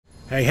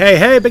Hey, hey,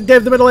 hey, Big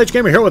Dave the Middle-Aged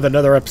Gamer here with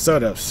another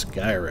episode of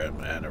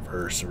Skyrim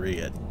Anniversary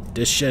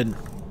Edition.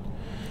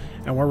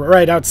 And we're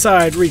right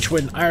outside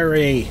Reachwind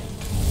Eyrie.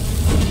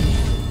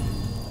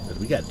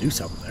 We gotta do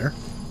something there.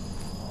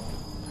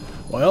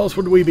 Why else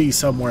would we be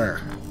somewhere?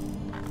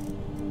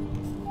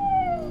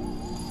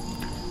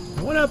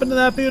 And what happened to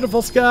that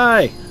beautiful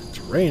sky? It's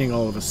raining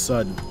all of a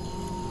sudden.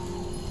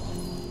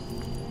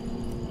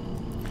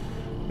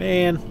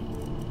 Man.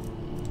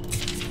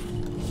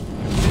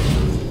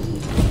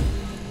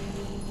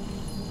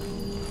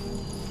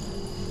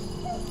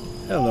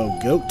 Hello,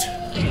 goat.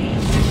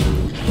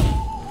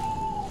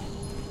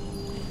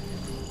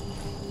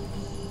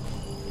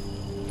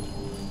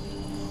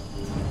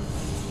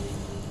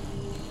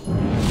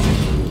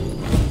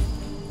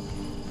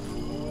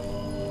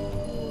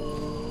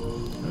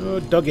 Oh,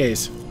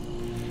 doggies.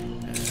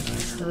 And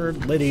I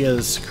heard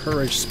Lydia's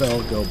courage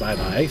spell go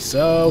bye-bye,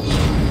 so...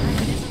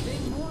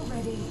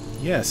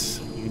 Yes,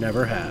 you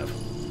never have.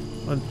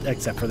 Well,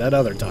 except for that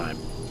other time.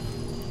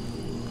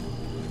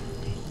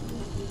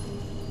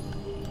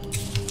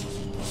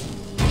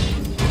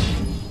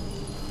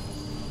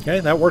 Okay,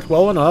 that worked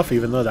well enough,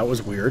 even though that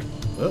was weird.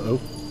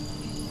 Uh-oh.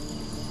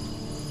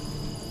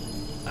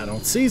 I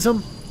don't seize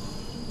him,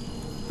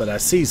 but I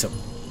seize him.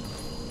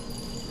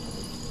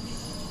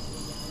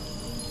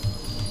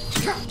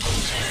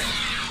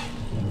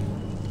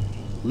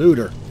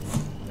 Looter.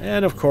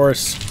 And, of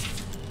course...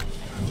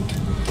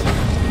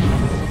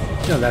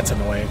 No, that's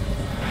annoying.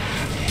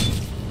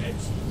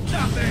 It's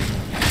nothing!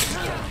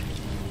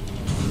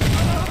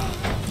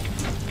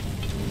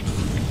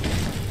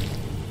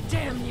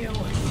 Damn you!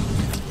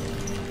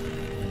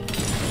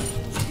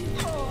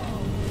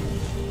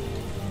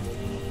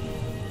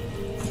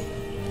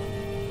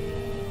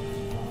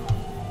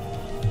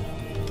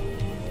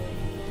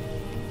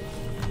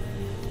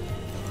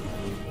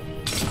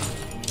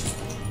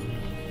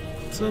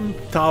 Some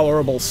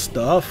tolerable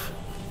stuff,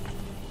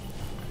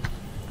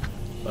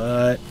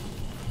 but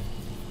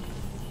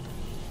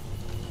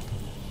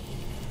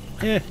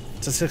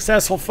it's a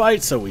successful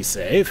fight, so we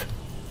save.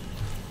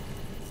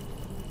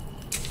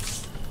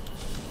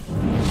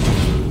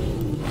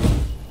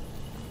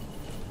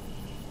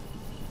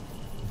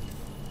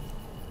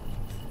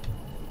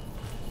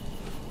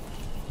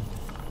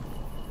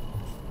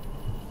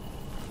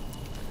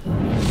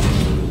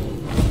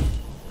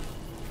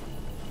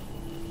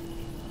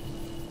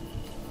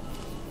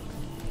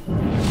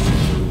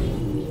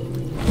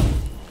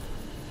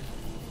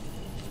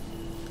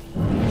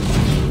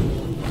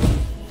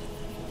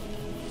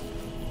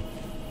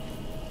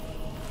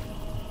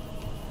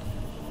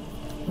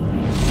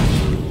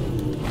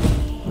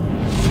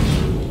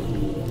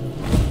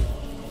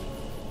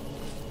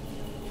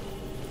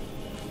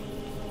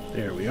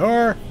 There we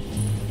are,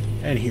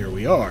 and here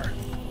we are.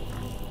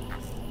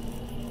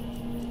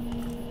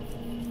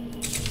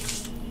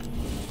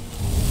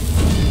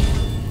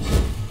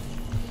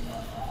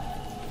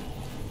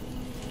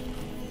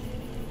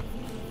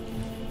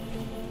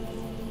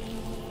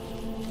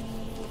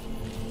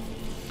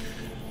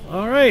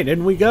 Alright,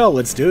 in we go.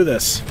 Let's do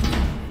this.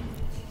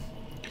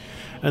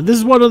 And this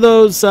is one of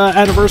those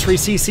anniversary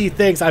CC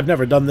things. I've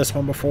never done this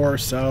one before,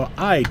 so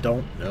I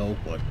don't know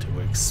what to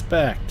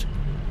expect.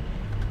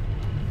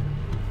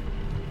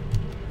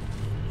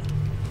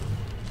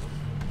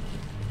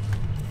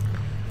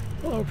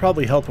 Well, it would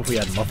probably help if we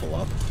had muffle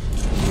up.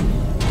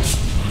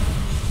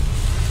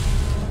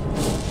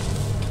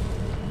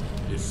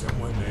 Is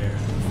someone there?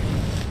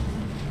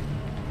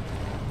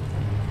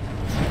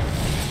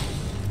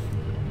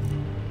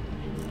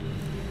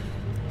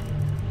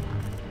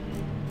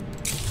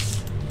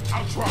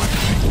 I'll try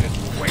to make this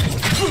quick.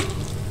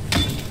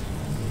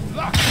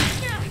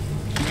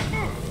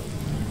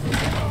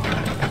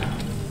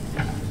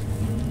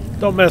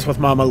 Don't mess with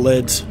Mama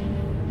Lids.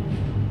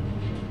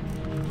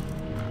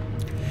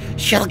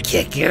 She'll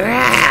kick your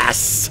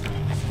ass!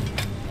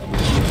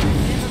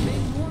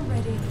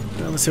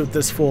 Now let's see what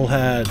this fool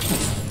had.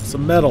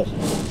 Some metal.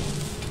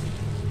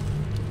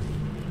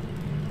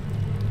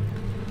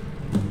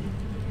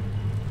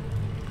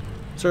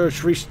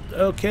 Search, reach...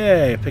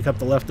 Okay, pick up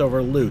the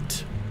leftover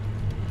loot.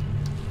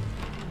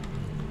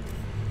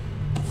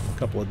 A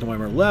couple of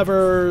Dwemer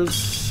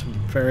levers.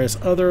 Various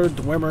other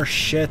Dwemer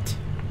shit.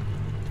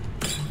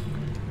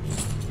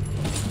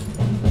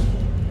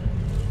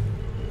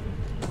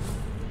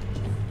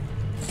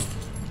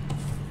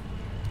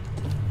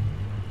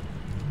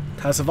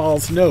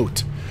 Tassaval's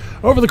note.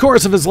 Over the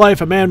course of his life,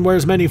 a man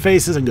wears many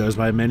faces and goes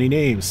by many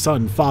names.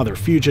 Son, father,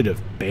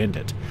 fugitive,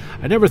 bandit.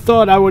 I never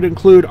thought I would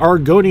include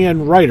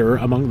Argonian writer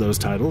among those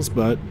titles,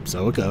 but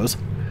so it goes.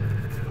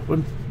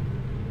 When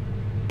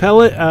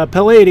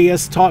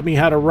Palladius taught me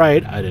how to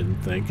write, I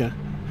didn't think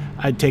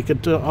I'd take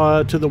it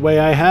to the way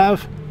I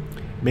have.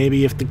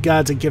 Maybe if the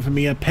gods had given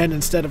me a pen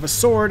instead of a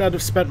sword, I'd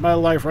have spent my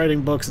life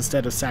writing books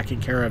instead of sacking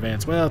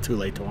caravans. Well, too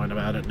late to whine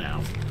about it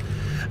now.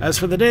 As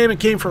for the name, it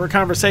came from a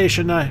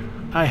conversation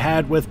I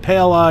had with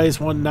Pale Eyes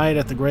one night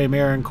at the Grey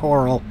Mare in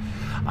Coral.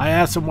 I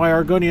asked him why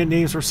Argonian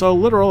names were so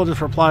literal, and his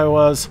reply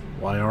was,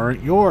 "Why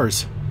aren't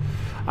yours?"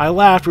 I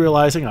laughed,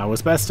 realizing I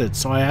was bested,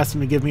 so I asked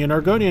him to give me an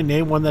Argonian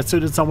name, one that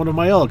suited someone of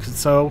my ilk,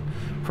 so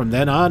from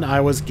then on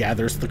I was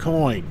Gathers the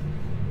Coin.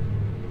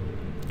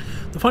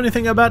 The funny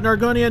thing about an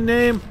Argonian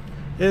name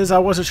is I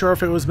wasn't sure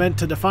if it was meant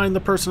to define the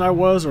person I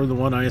was or the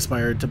one I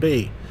aspired to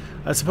be.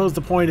 I suppose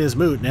the point is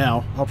moot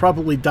now. I'll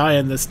probably die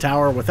in this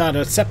tower without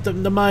a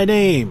septum to my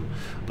name,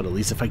 but at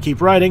least if I keep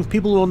writing,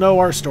 people will know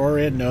our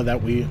story and know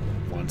that we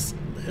once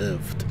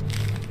lived.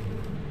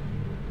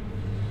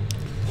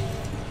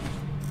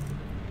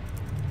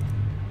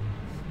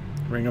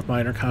 Ring of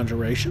Minor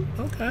Conjuration,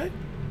 okay.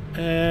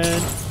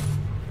 And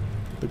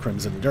the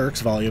Crimson Dirks,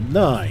 Volume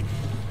 9.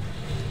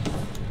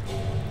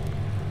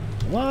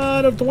 A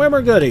lot of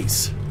Dwemer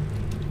goodies.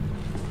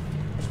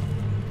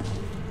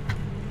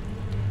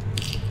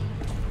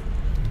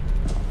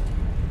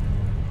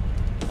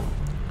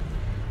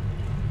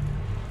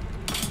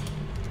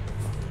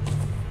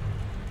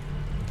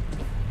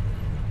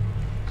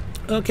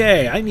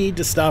 Okay, I need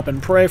to stop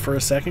and pray for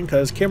a second,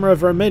 because Chimera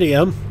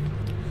Vermidium...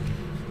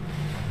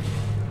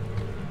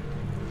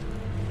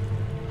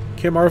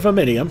 Chimera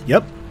Vermidium,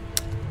 yep,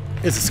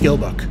 is a skill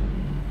book.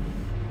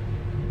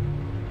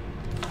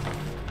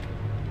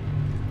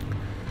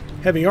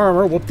 Heavy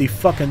armor,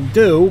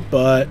 whoop-de-fucking-do,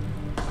 but...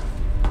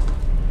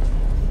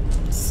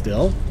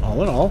 Still,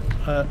 all in all,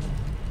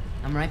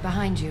 I'm right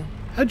behind you.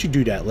 how'd you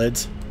do that,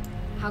 Lids?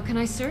 How can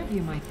I serve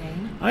you, my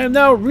Thane? I am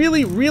now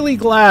really, really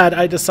glad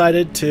I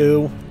decided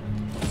to...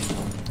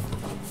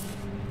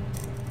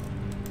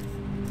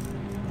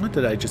 What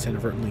did I just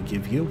inadvertently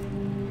give you?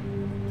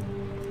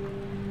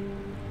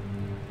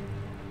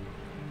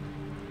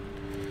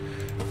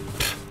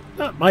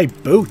 Not my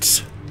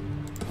boots.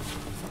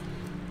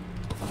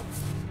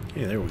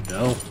 Okay, there we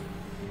go.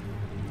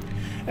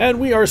 And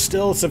we are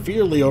still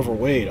severely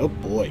overweight. Oh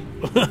boy.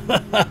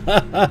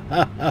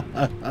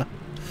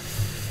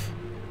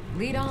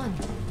 Lead on.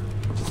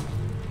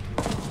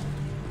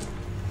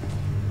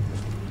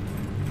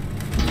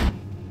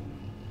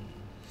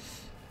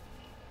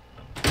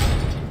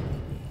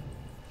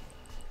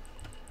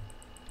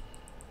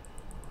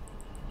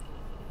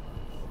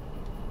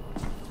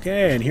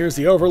 Okay, and here's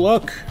the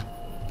overlook.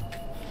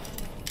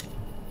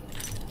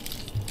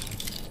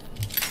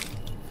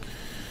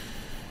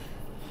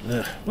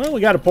 Well,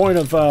 we got a point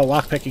of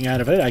lockpicking out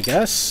of it, I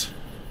guess.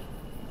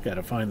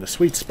 Gotta find the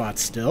sweet spot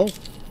still.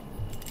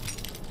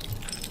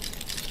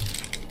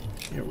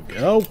 Here we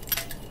go.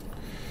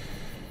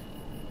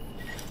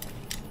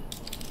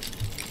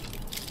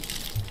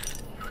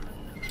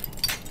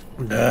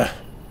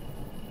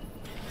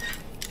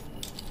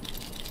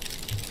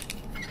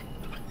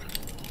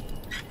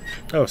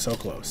 Oh, so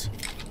close.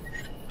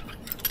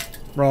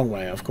 Wrong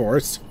way, of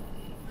course.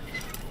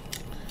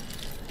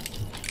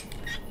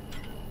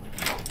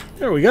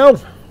 There we go.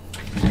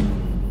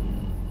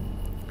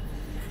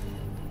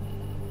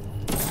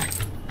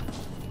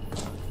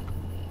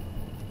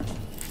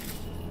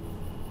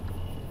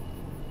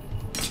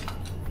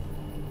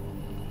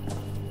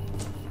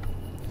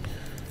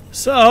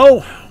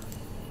 So,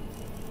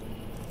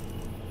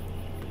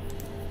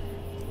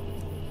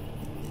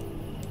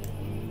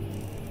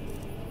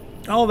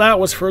 all that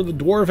was for the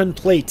Dwarven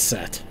plate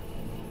set.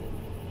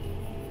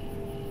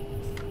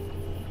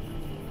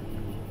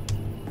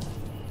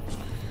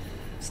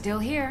 Still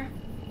here.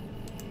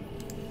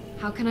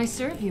 How can I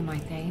serve you, my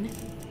Thane?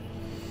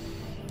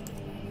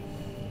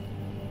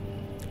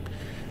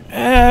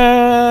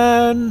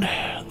 And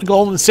the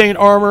Golden Saint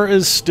armor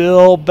is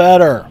still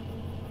better.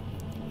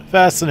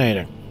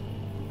 Fascinating.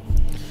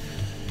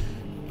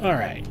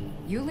 Alright.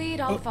 You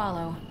lead, I'll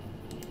follow.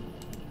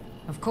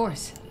 Of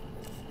course.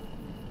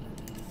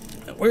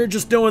 We're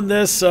just doing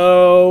this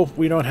so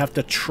we don't have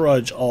to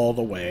trudge all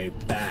the way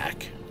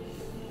back.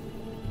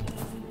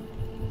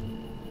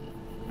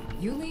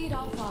 You lead,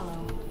 I'll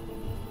follow.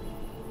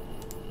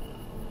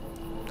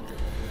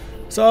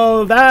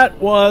 So that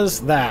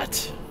was that.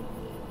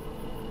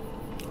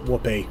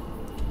 Whoopee.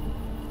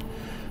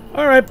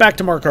 Alright, back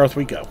to Markarth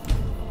we go.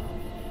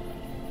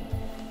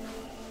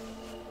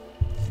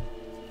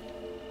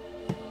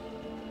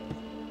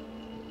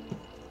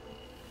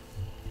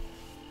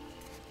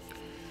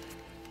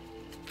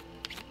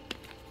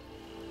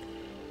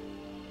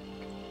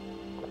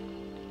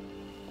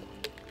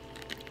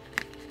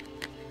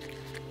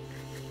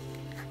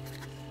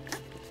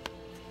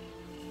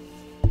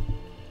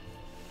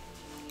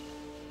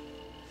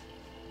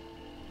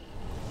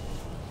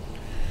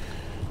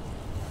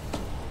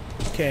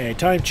 Okay,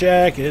 time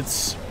check.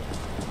 It's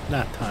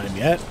not time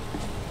yet.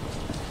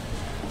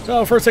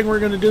 So first thing we're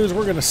going to do is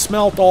we're going to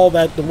smelt all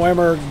that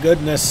Dwemer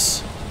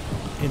goodness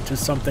into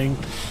something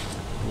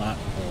a lot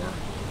more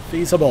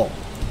feasible.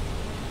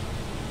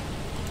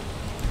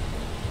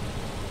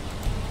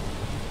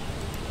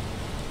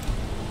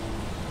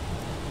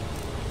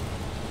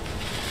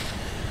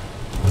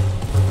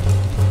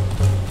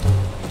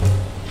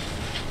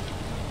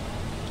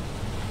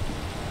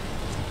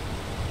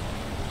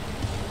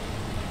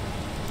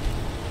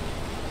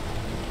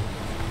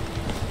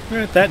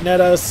 Alright, that net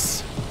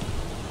us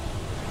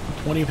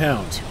 20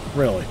 pounds,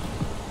 really.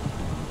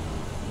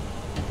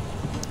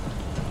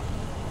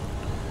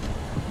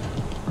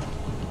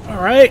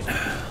 Alright,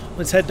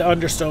 let's head to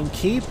Understone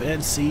Keep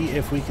and see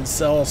if we can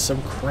sell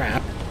some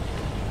crap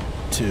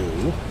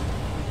to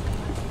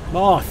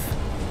Moth.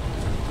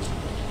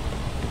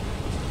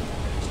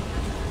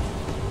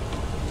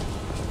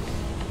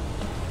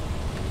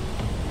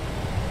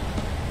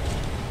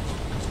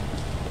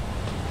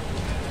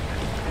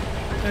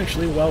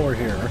 Actually, while we're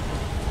here,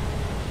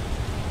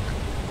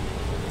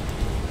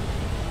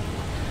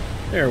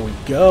 there we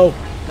go.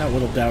 That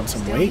whittled down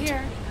some Still weight.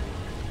 Here.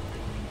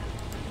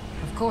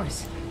 Of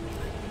course.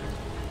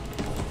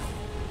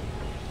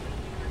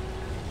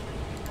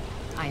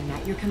 I am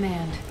at your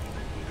command.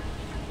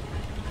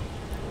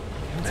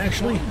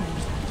 Actually,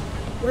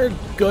 we're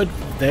good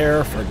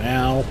there for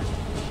now.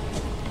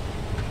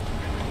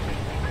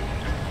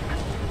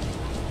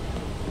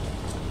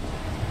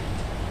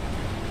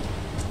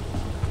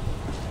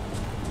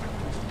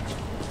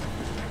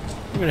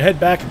 I'm gonna head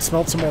back and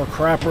smelt some more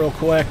crap real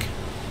quick.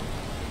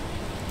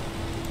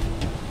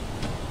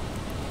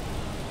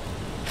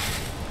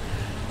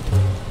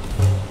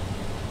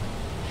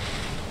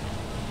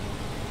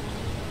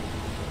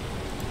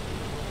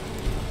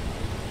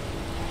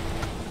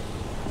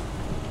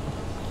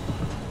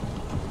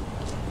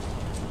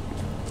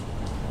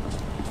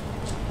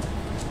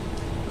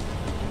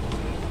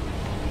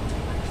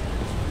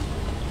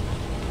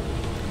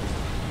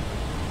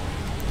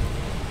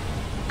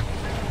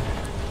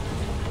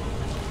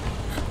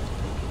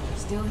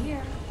 Still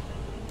here.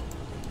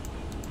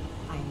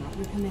 I am at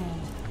your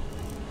command.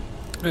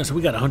 Yeah, so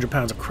we got 100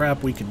 pounds of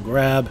crap we can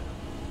grab.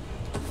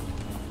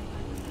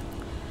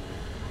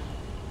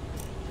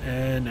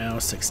 And now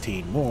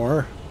 16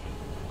 more.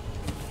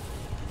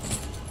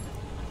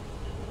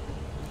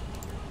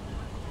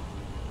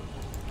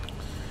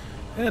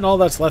 And all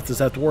that's left is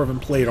that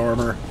dwarven plate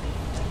armor.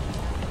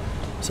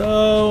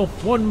 So,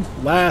 one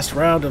last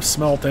round of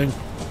smelting.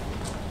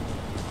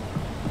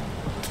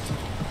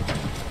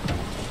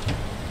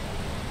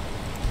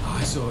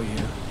 I saw you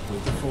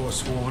with the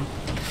Forsworn.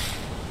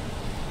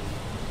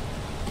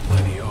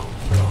 Bloody old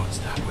gods,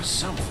 that was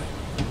something.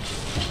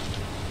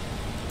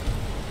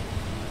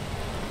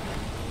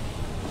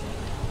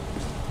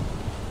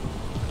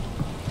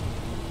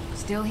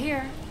 Still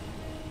here.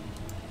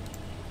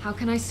 How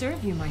can I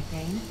serve you, my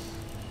Thane?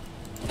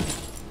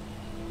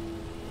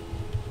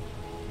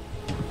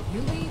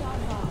 You lead on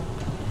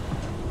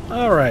Bob.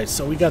 Alright,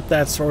 so we got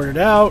that sorted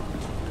out.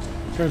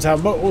 Turns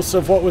out most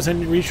of what was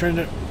in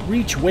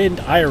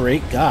Reachwind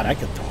Irate, God, I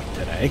could talk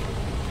today,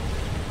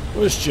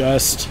 was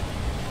just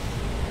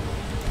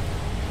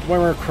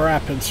Dwemer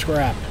crap and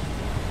scrap.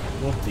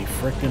 What the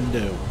frickin'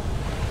 do?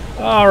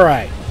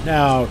 Alright,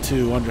 now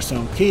to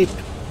Understone Keep.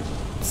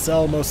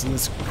 Sell most of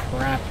this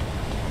crap.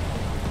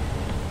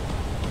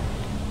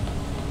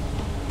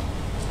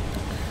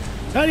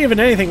 Not even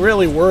anything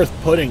really worth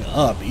putting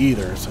up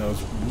either, so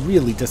it's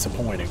really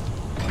disappointing.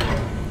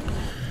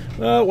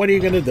 What are you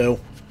going to do?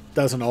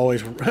 Doesn't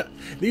always...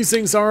 These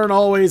things aren't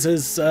always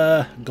as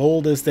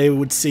gold as they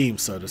would seem,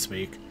 so to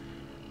speak.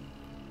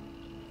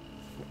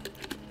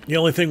 The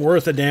only thing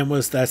worth a damn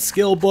was that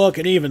skill book,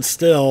 and even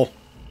still,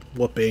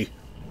 whoopee.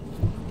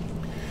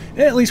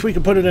 At least we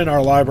can put it in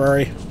our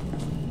library.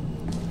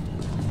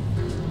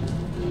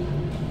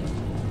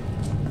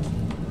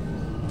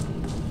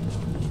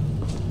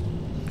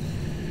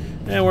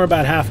 And we're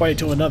about halfway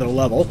to another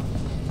level,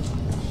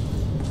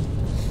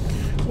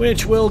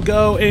 which will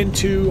go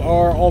into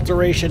our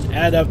Alteration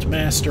Adept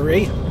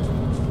Mastery.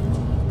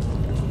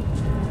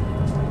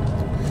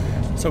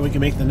 So we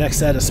can make the next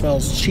set of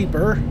spells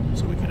cheaper,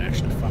 so we can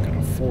actually fucking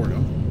afford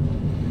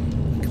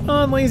them. Come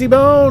on, lazy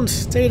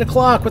bones! It's 8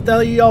 o'clock, what the hell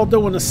are y'all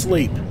doing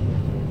asleep?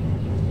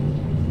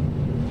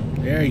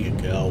 There you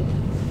go.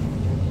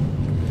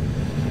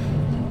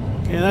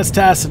 Okay, that's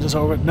Tacitus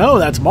over. No,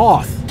 that's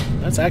Moth.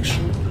 That's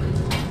actually...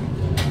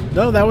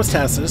 No, that was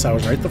Tacitus. I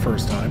was right the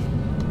first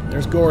time.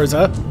 There's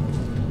Gorza.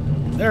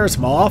 There's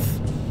Moth.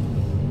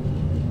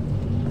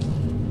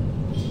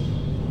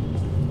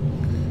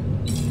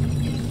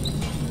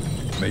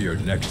 May you're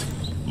next.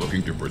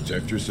 Looking to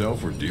protect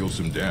yourself or deal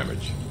some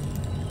damage?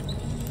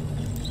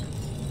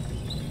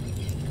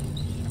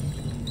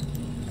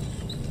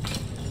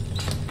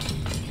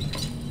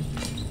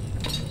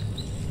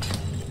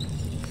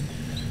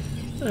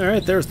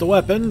 Alright, there's the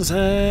weapons,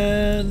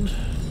 and...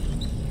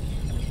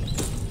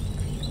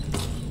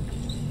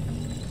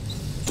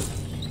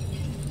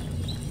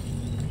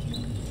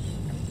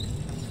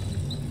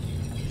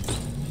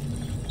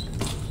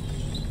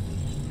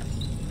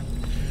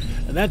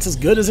 And that's as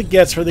good as it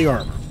gets for the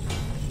armor.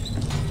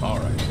 All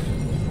right.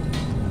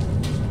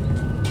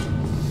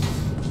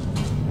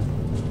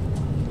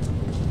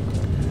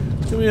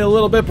 It's going to be a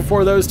little bit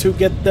before those two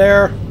get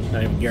there.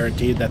 Not even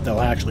guaranteed that they'll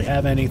actually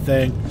have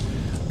anything.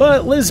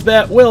 But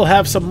Lisbeth will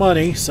have some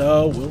money,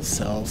 so we'll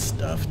sell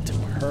stuff to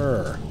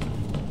her.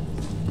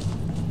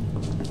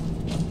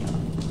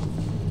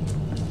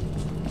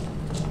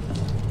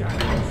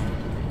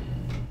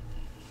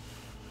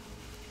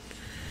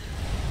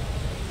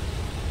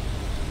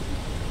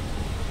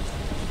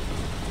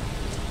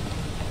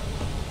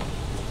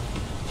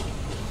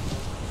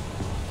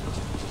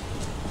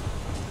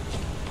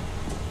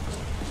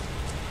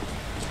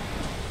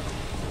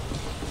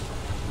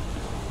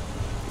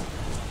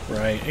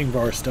 Right,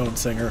 Ingvar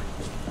Stonesinger.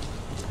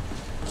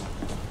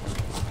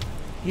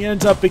 He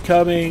ends up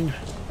becoming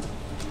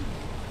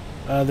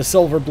the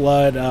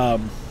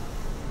Silverblood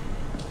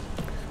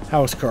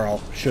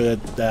Housecarl should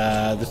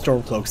the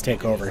Stormcloaks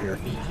take over here.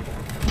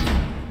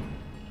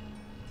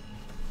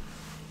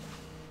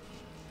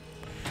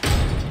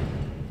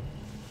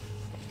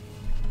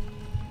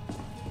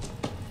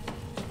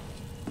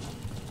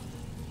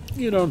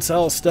 You don't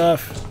sell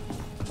stuff.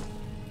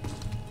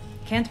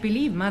 Can't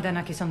believe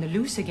Madanak is on the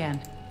loose again.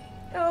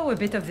 Oh, a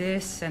bit of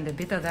this and a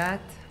bit of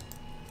that.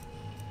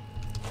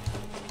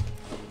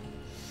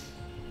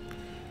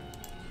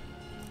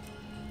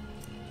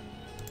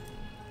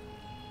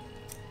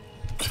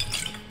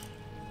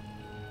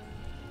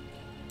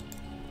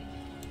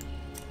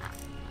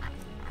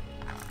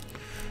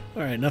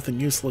 Alright, nothing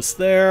useless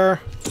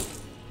there.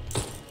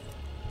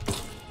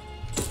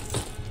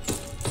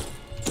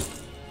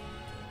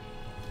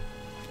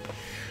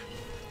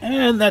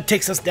 And that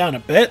takes us down a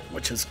bit,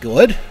 which is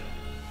good.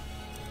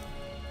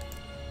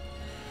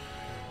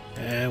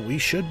 And we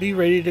should be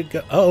ready to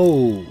go.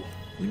 Oh,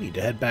 we need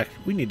to head back.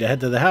 We need to head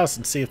to the house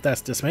and see if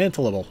that's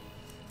dismantleable.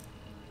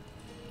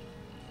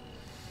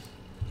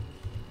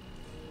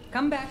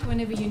 Come back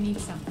whenever you need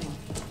something.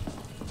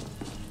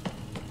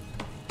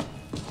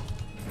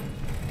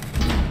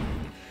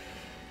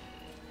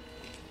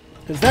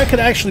 Because that could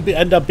actually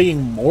end up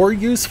being more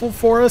useful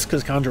for us,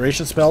 because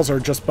conjuration spells are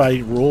just by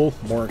rule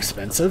more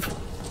expensive,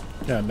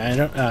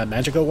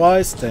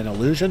 magical-wise, than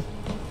illusion.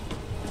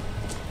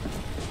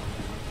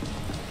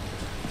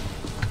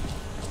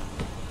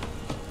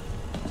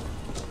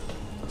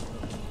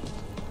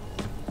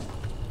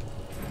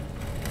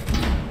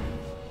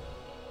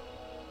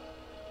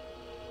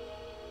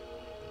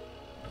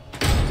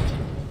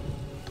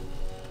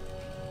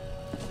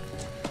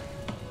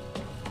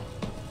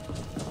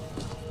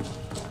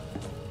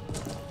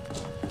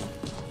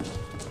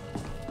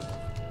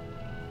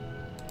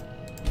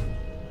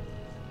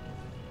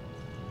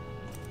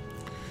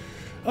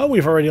 Oh,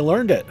 we've already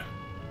learned it.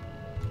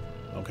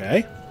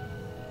 Okay.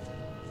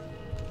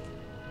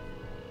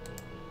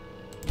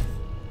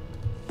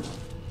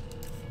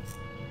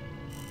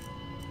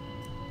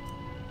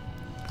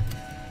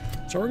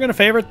 So we're going to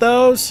favorite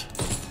those.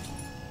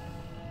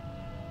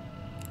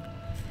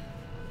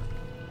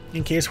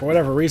 In case, for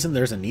whatever reason,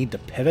 there's a need to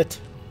pivot.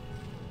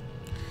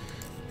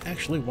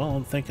 Actually, while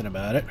I'm thinking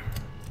about it,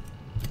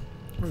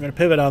 we're going to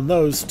pivot on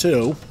those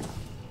too.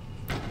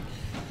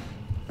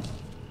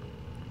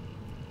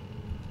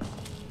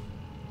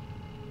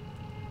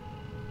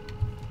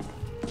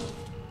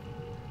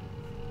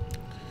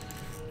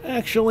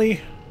 Actually,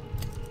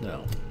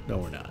 no. No,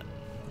 we're not.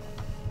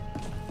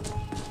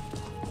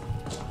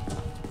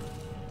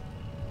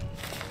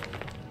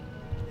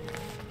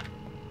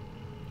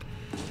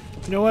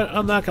 You know what?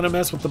 I'm not going to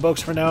mess with the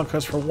books for now,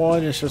 because for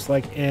one, it's just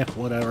like,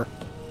 whatever.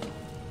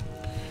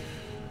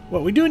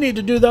 What we do need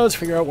to do, though, is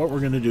figure out what we're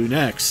going to do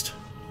next.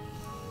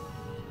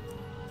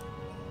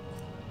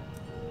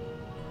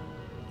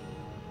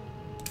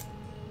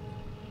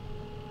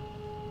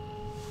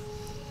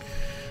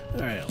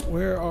 Alright,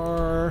 where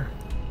are...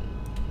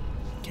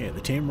 Okay,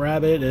 the tame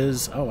rabbit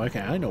is... Oh, okay,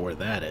 I know where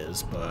that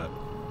is, but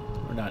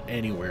we're not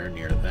anywhere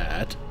near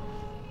that.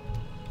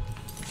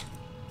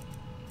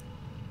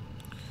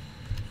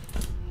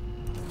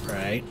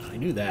 Right, I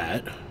knew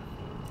that.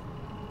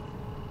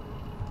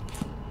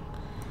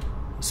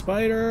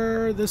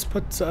 Spider, this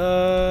puts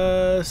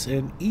us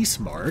in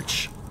East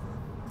March.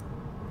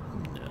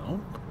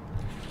 No.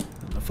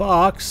 And the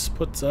fox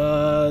puts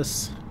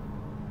us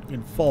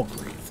in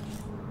Falkreath.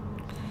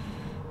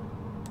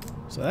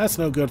 So that's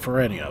no good for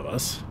any of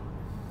us.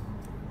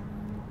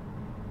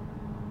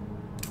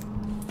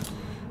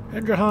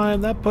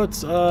 Endraheim, that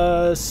puts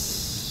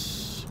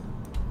us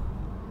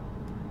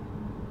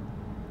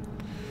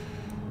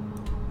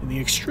in the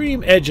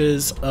extreme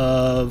edges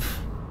of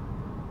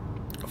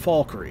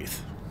Falkreath.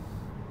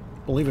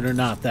 Believe it or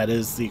not, that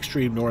is the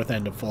extreme north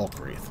end of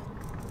Falkreath.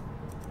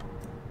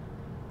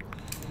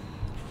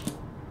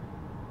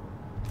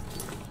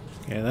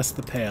 Okay, that's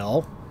the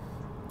Pale.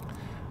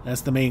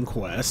 That's the main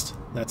quest.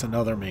 That's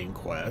another main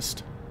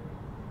quest.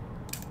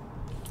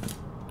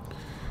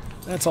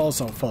 That's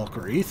also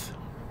Falkreath.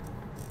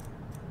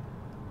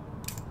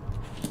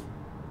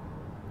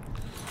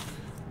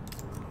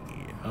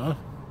 Yeah.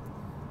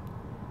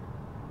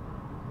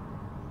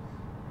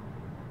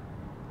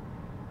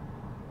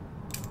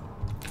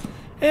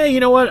 Hey, you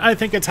know what? I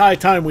think it's high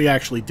time we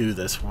actually do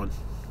this one.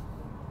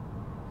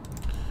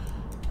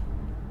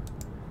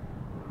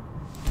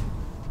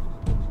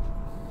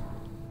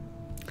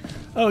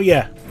 Oh,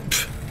 yeah.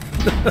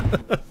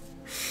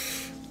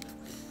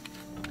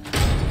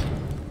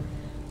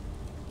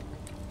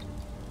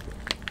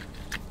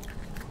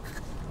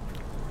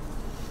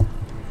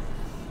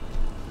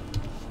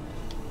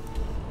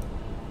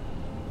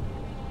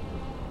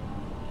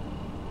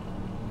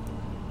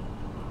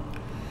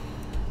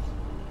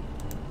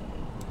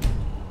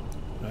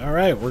 All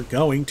right, we're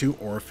going to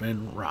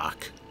Orphan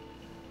Rock.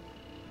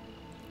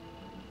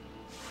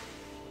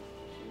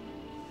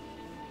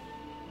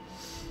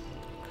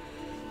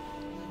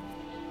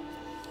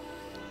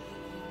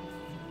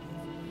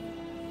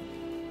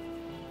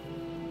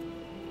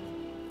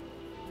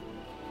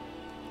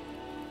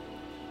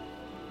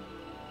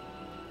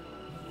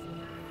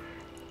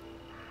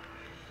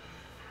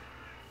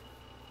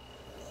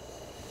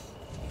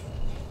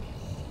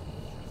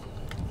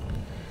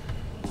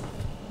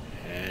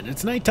 And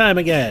it's nighttime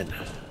again.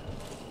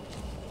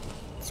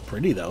 It's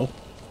pretty, though.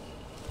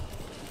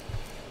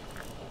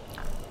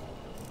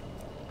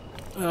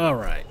 All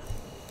right.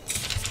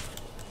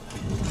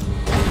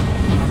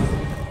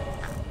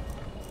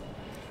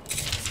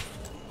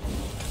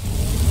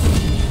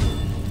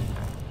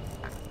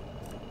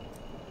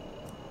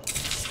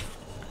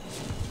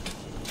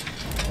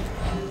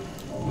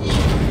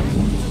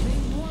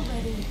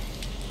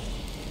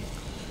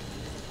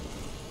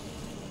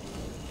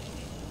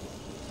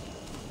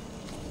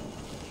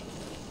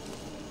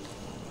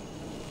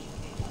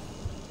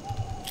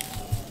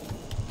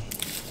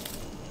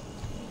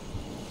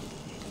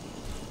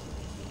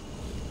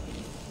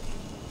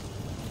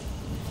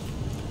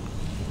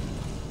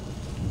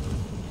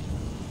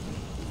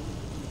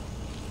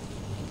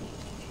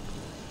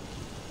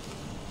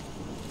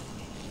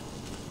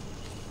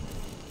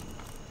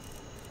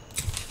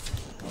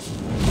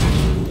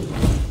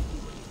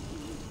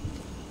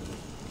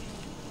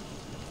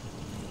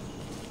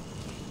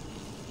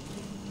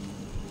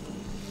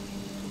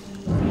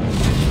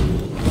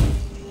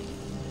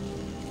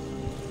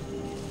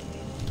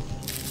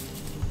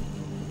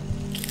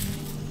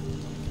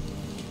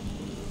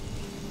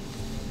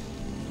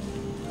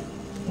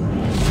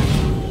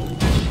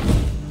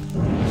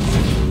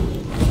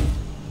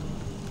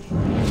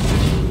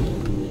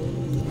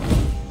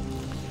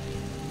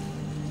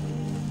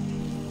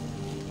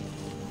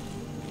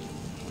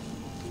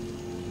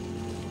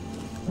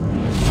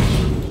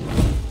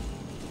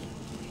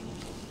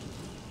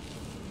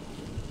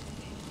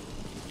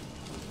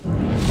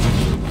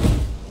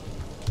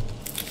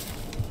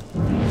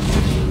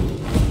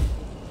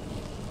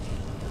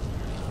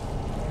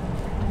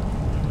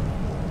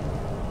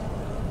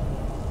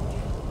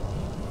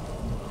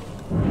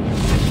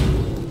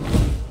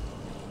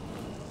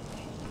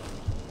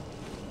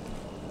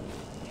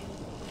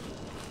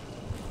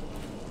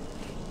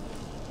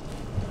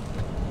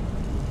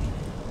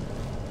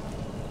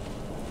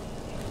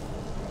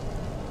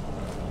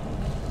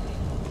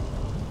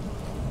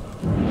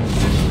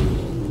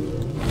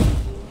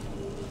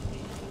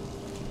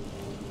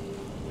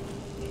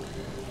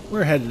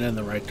 We're heading in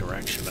the right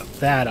direction. Of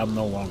that, I'm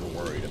no longer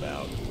worried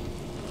about.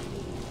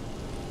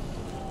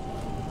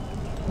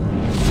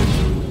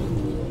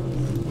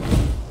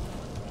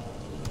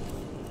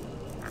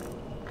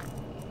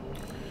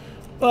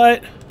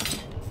 But,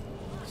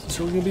 since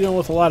we're going to be dealing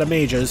with a lot of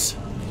mages,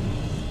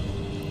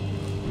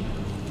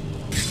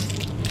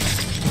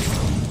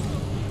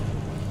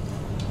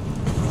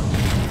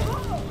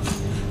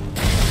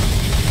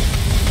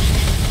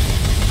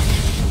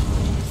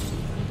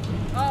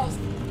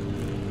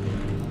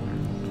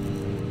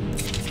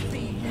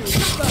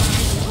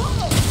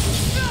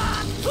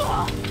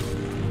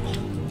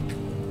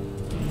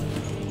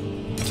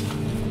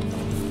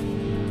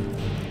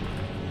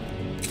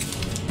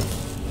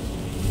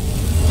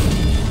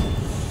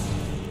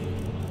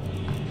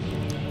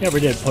 never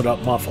did put up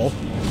muffle.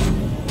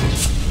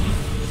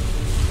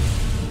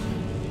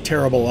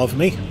 Terrible of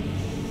me.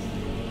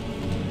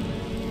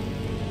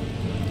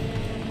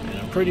 And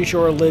I'm pretty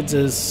sure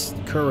Lids'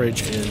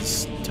 courage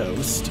is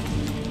toast.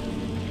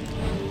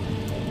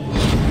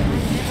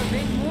 I've never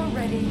been more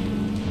ready.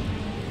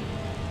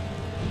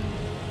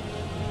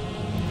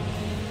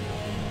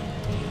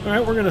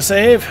 Alright, we're gonna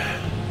save.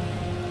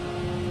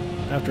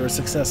 After a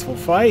successful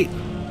fight.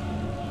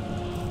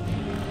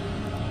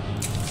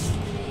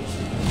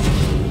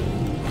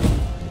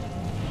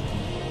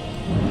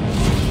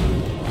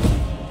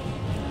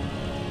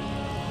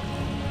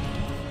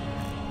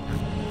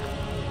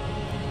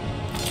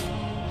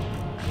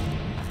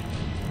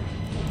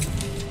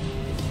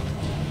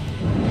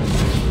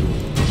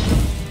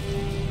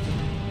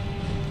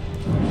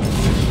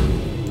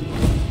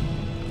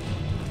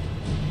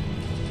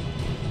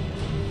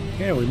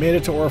 Yeah, we made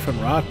it to Orphan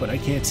Rock, but I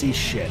can't see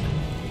shit.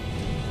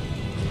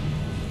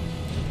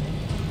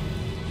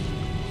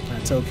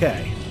 That's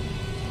okay.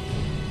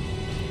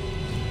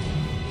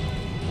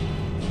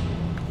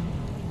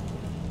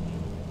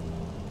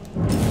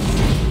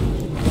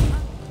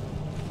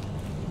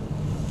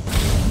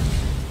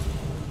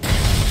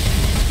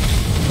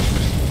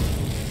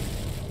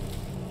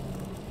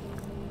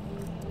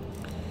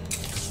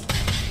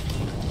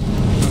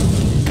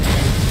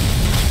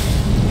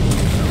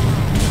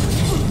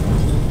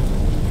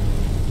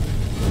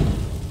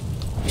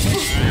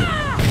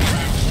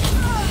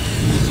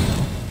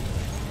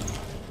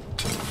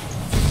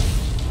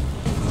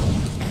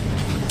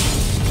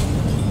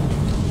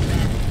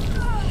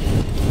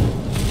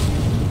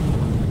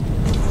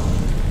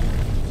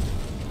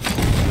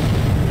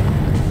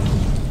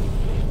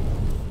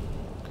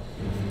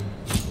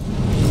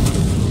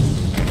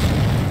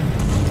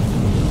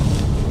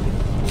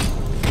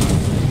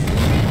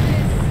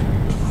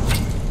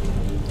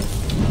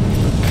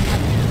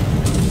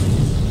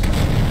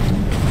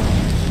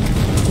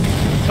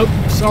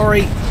 Oh,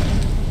 sorry.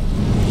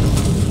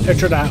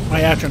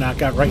 My Astronaut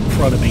got right in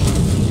front of me.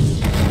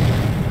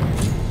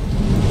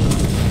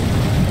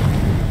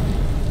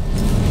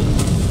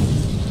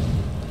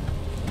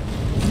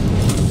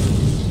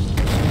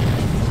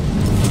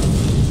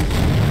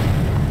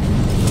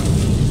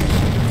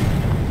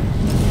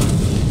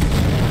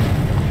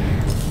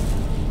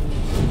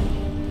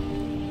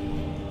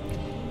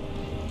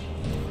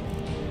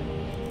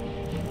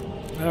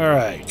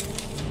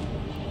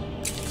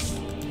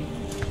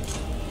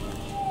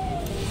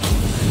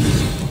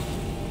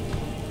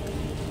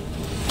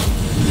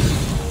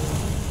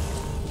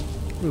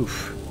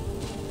 Oof.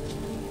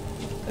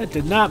 That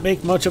did not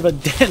make much of a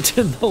dent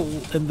in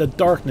the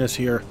darkness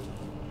here.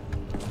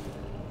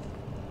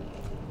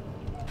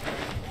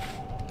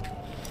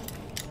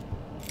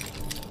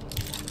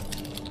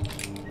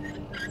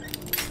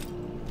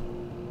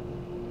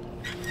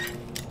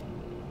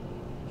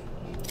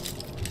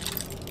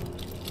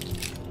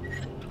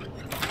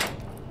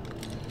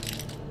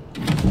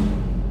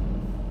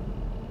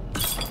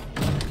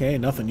 Okay,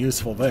 nothing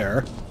useful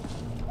there.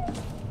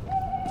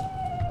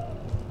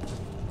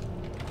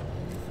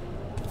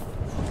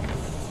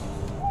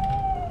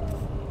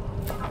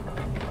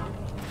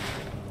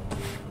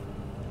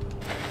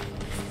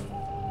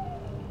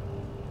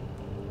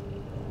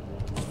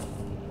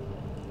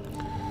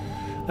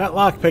 That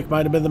lockpick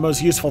might have been the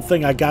most useful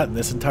thing I got in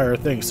this entire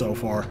thing so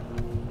far.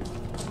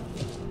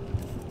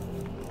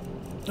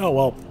 Oh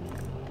well.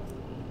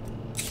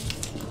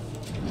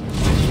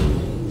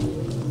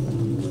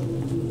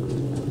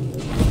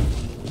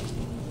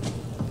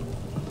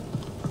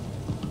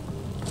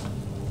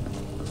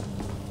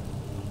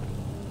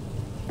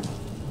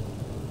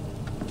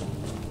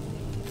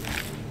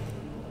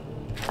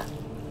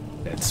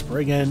 Let's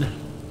spring in.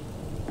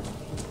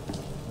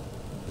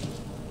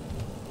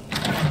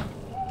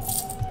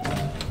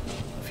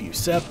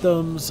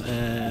 Septums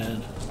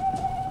and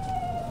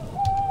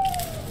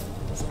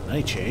some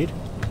nightshade.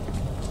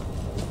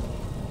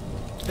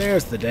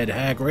 There's the dead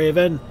hag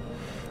raven.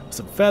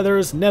 Some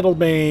feathers,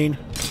 nettlebane,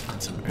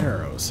 and some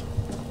arrows.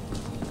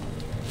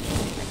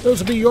 Those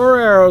will be your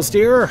arrows,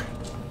 dear.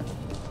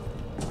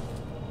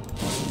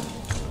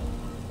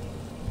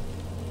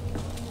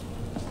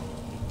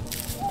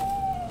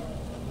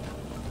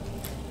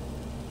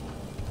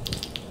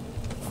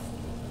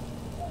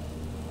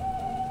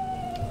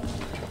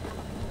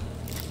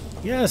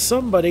 Yeah,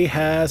 somebody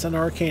has an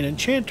arcane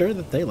enchanter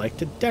that they like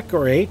to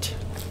decorate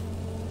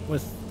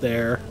with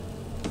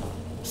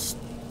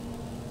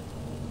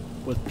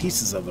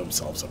pieces of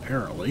themselves,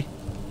 apparently.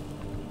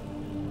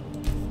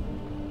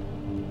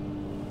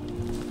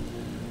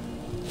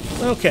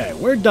 Okay,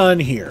 we're done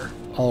here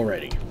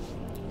already.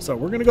 So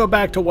we're going to go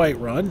back to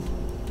Whiterun.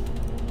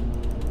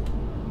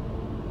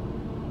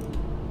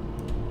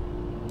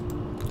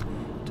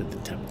 To the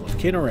Temple of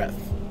Kinnereth.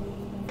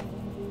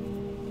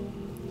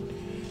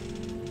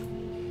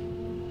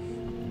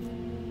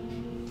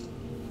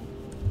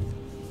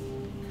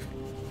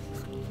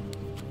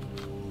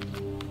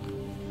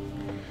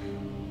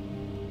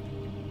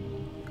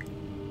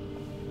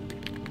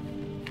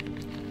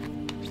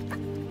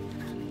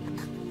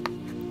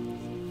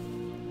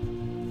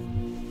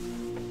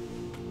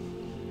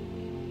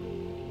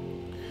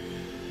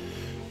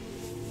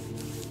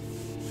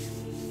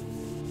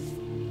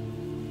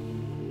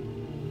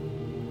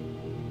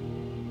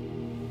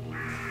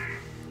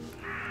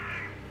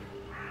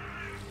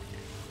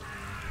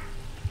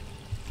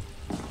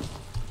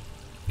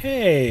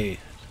 Hey,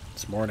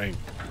 it's morning.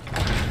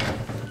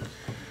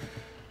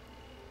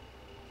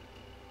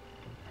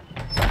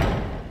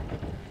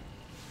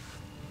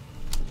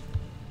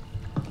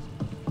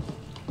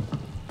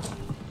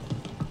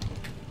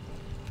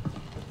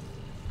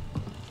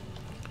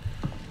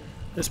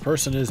 This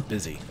person is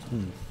busy.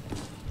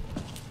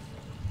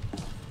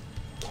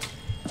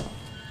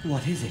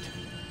 What is it?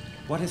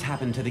 What has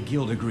happened to the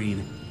Gilder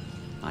Green?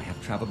 I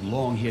have traveled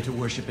long here to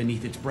worship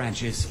beneath its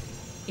branches.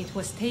 It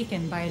was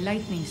taken by a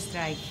lightning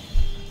strike.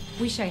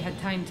 Wish I had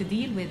time to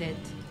deal with it,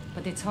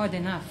 but it's hard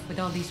enough with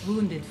all these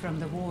wounded from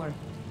the war.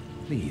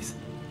 Please,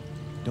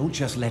 don't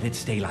just let it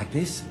stay like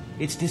this.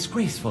 It's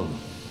disgraceful.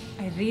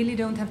 I really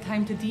don't have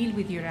time to deal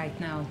with you right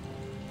now.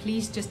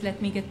 Please just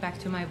let me get back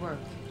to my work.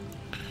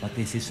 But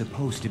this is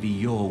supposed to be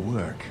your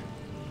work.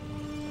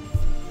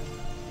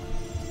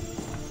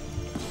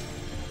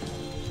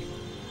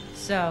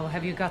 So,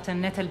 have you gotten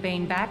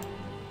Nettlebane back?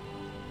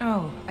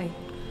 Oh,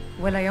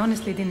 Well, I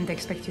honestly didn't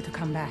expect you to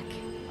come back.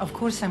 Of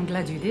course I'm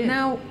glad you did.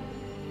 Now,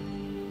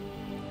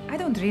 I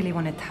don't really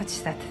want to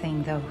touch that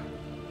thing, though.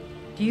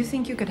 Do you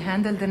think you could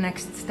handle the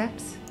next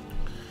steps?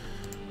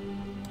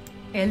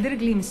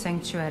 Eldergleam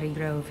Sanctuary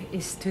Grove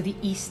is to the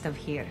east of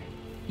here.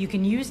 You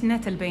can use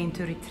Nettlebane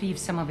to retrieve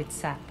some of its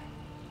sap.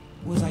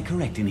 Was I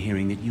correct in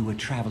hearing that you were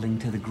traveling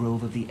to the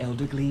Grove of the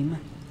Eldergleam?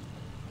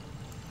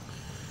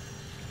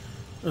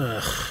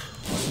 Ugh.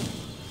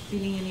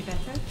 Feeling any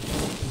better?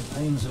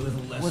 Pain's a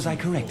little less. Was I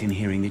correct in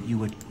hearing that you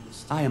were...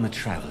 I am a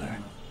traveler,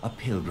 a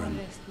pilgrim.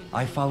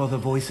 I follow the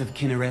voice of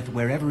Kinnereth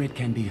wherever it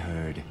can be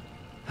heard.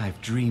 I've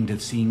dreamed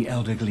of seeing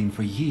Eldergleam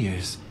for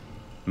years.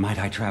 Might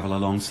I travel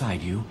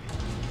alongside you?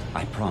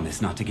 I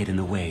promise not to get in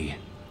the way.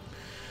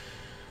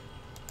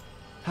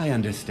 I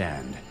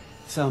understand.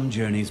 Some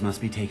journeys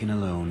must be taken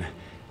alone.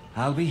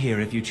 I'll be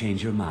here if you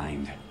change your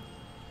mind.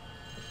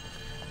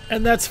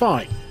 And that's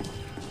fine.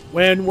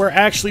 When we're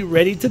actually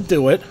ready to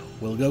do it,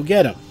 we'll go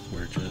get him.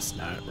 We're just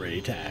not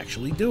ready to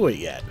actually do it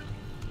yet.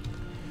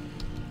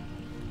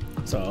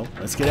 So,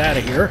 let's get out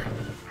of here.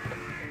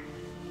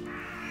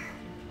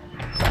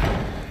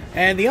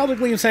 And the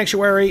Eldergleam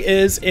Sanctuary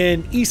is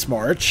in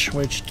Eastmarch,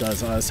 which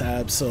does us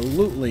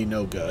absolutely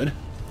no good.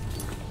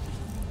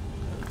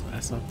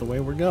 That's not the way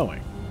we're going.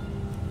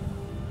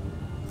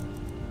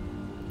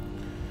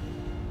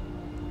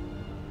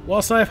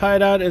 Lost Knife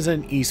Hideout is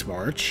in East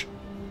March.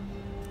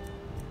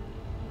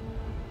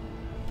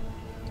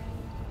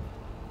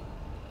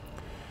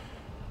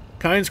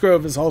 Kynes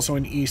Grove is also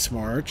in East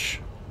March.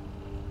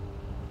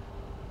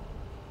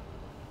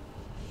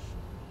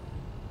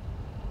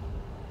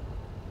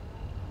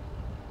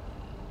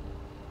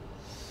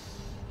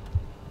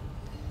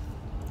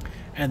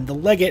 And the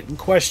Legate in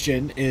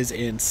question is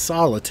in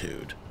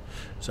Solitude.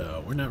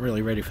 So we're not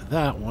really ready for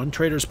that one.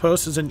 Trader's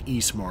Post is in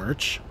East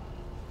March.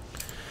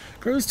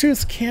 Crow's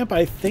Tooth Camp,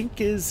 I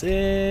think, is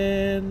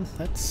in...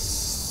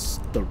 That's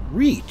the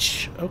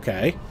Reach.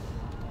 Okay.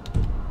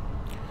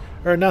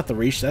 Or not the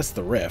Reach, that's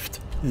the Rift.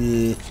 I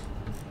knew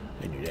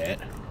that.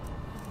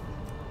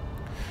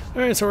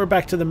 Alright, so we're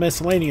back to the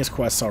miscellaneous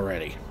quests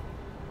already.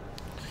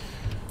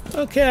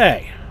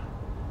 Okay.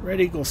 Red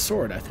Eagle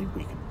Sword, I think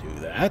we can do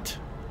that.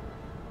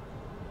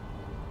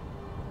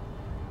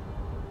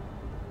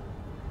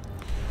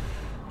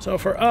 So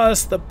for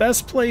us, the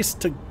best place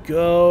to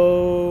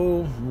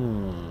go...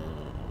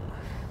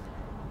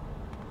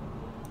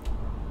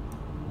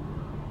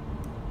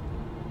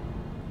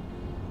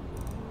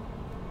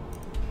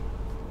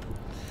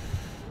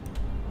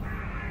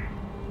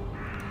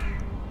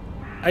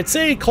 I'd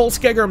say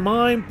Kolskegger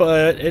Mine,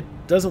 but it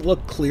doesn't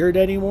look cleared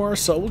anymore,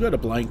 so we'll go to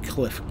Blind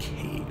Cliff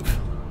Cave.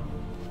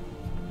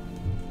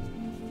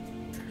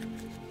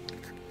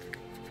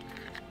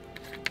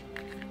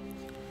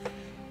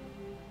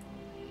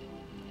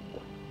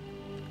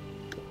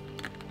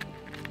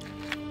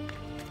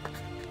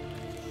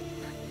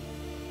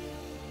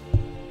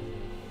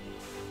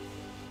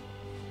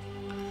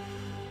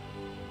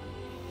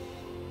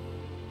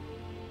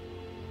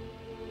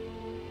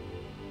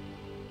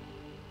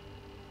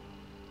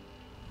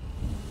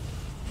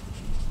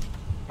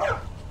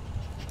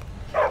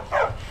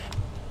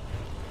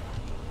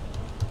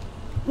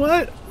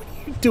 What? What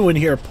are you doing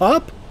here,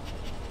 pup?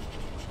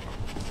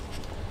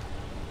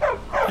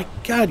 My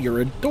God, you're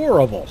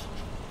adorable.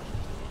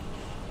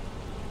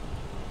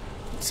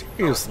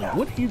 Seriously,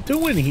 what are you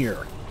doing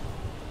here?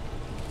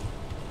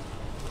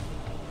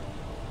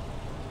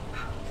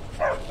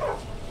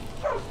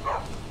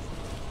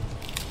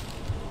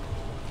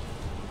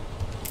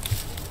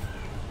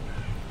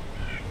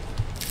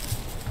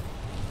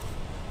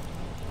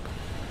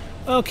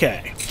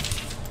 Okay.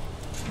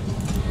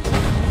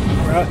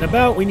 We're out and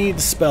about, we need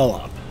to spell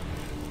up.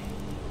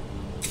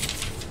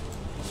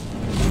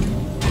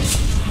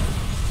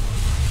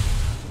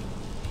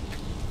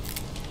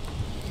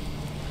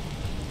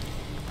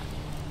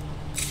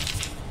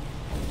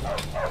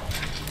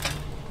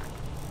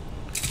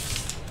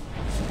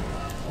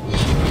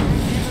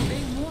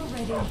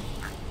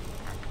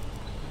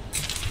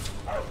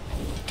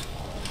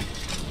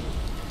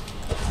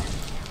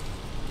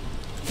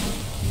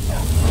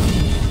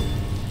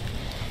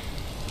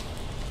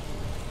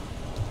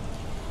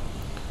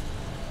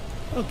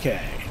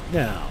 Okay,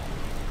 now.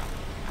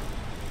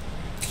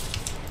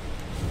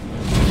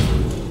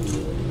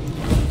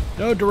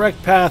 No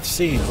direct path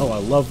seen. Oh, I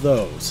love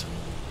those.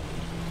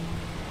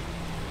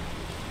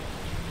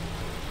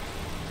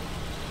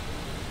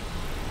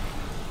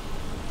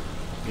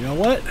 You know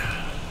what?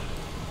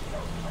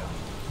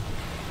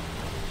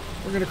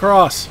 We're gonna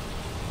cross.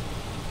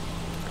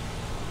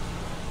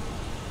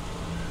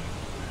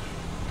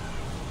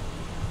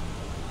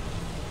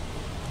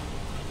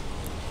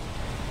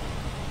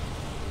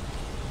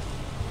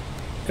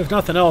 If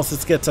nothing else,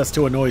 this gets us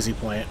to a noisy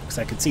plant, because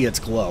I can see its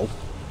glow.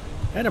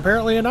 And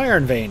apparently an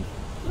iron vein.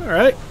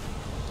 Alright.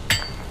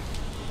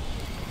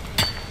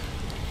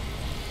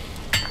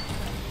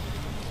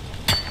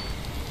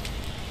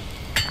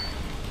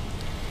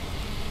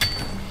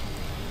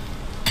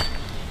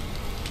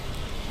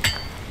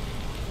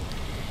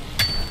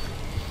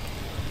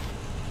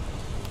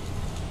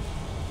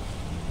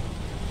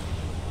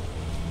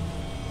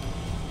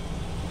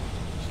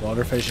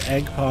 Slaughterfish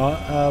egg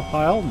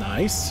pile,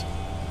 nice.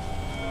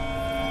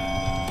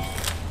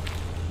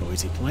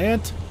 Noisy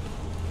plant.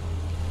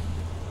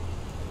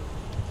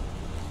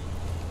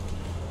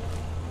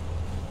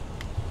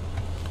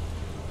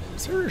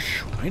 Is there a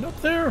shrine up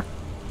there?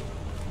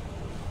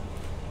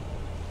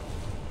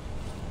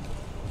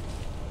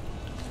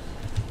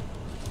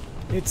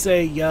 It's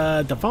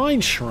a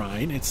divine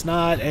shrine. It's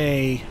not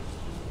a...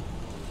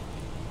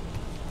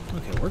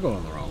 Okay, we're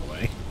going the wrong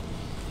way.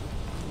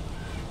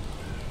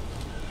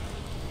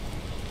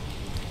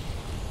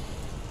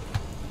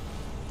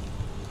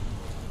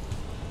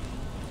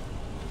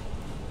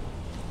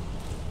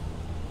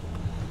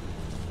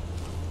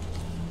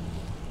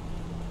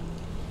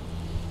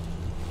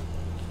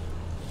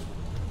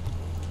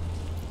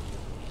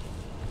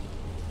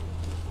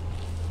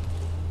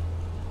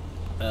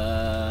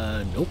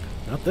 Nope,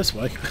 not this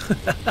way.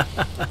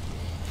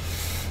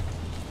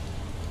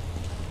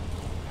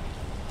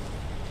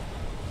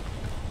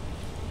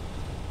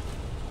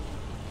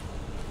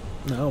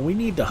 No, we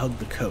need to hug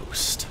the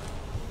coast.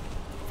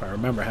 If I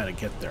remember how to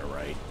get there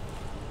right.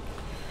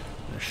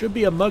 There should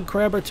be a mud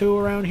crab or two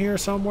around here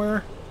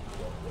somewhere.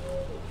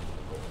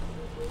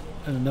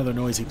 And another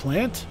noisy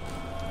plant.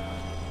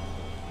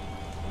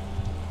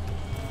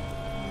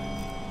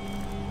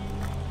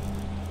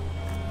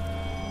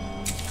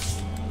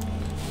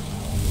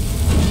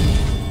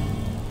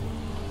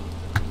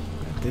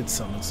 That did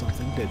summon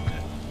something, didn't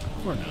it?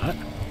 Or not.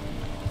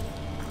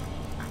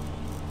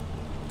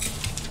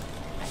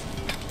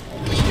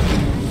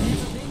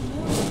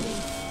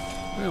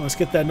 Well, let's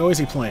get that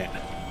noisy plant.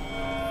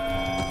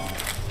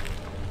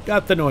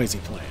 Got the noisy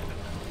plant.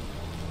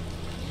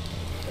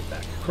 Get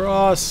back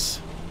across.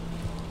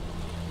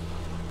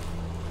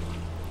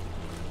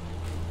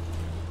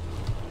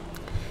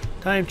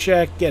 Time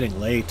check, getting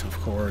late, of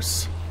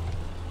course.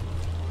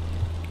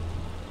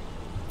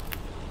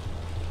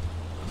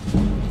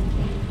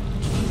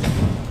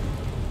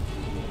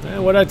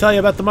 What did I tell you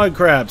about the mud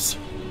crabs?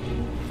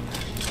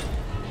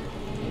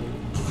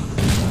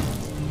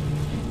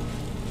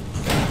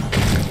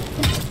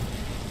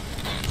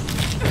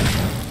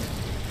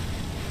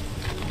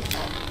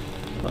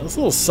 Well, this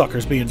little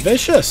sucker's being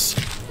vicious.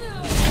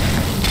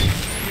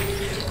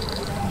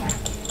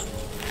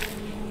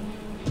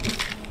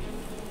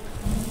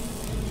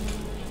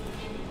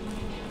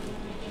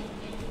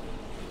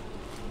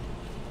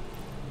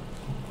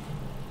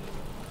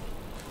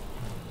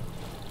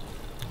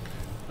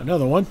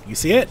 Another one. You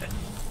see it?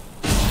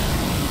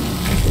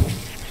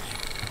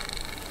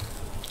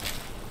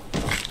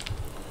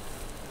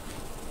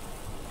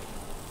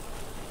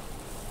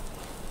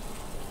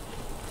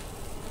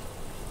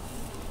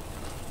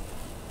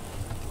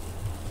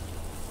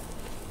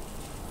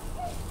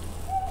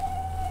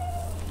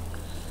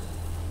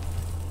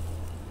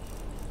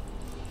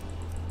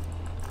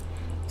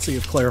 See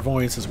if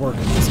clairvoyance is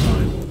working this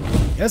time.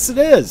 Yes, it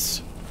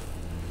is.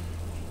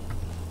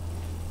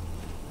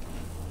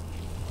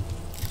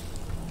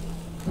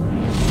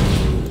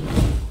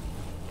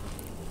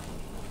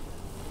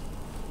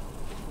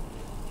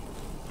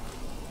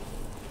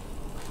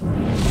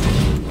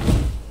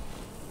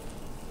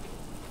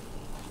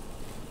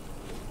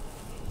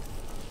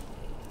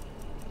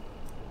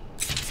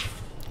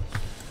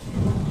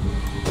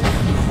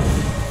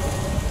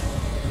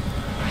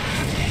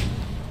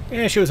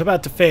 Yeah, she was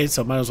about to fade,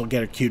 so might as well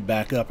get her queued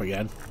back up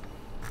again.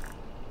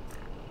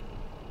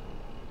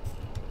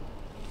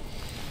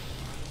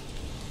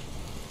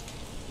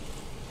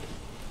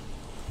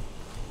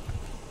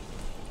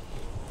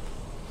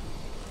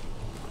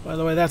 By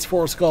the way, that's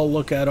Four Skull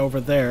Lookout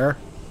over there.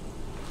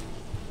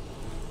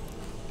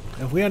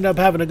 If we end up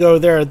having to go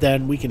there,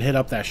 then we can hit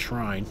up that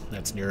shrine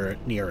that's near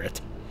it.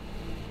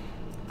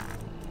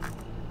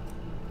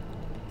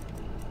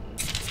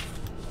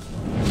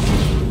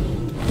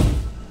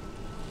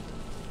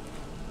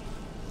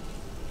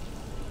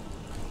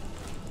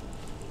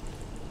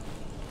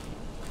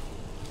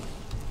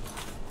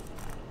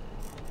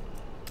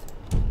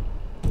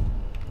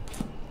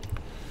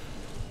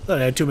 Thought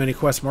I had too many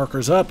quest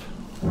markers up.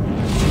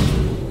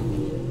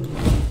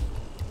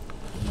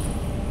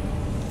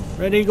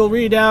 Red Eagle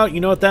Redoubt,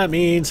 you know what that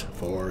means.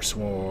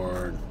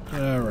 Forsworn.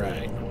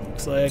 Alright.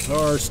 Looks like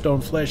our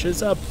stone flesh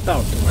is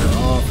about to wear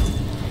off.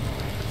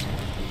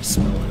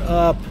 Smell it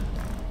up.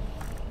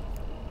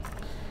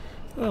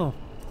 Well,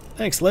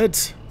 thanks,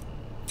 Lids.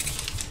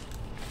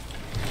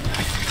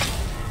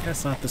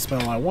 That's not the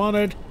spell I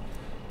wanted.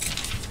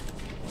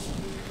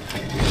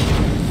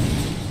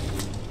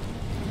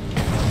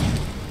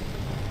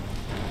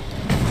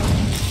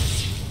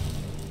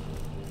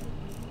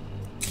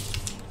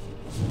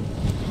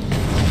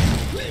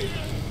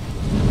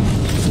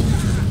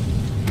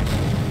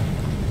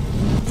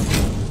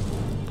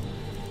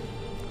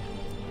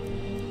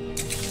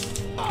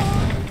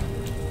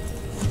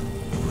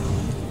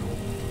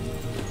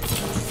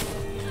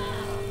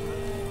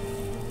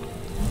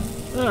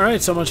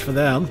 Alright, so much for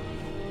them.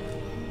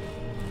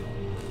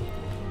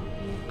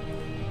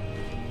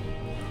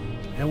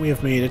 And we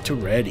have made it to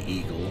Red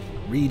Eagle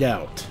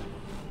Redoubt.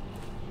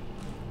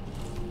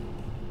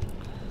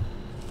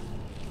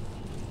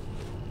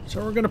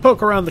 So we're going to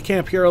poke around the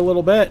camp here a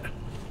little bit.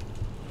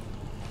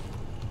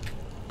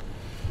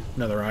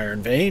 Another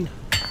iron vein.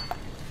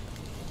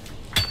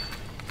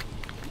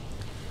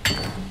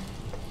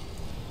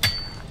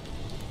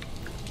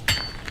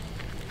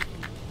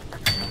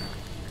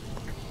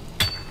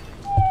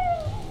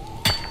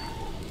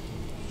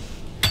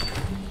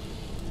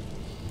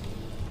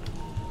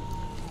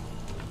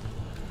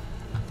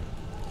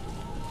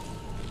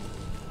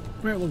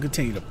 Right, we'll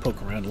continue to poke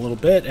around a little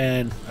bit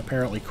and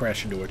apparently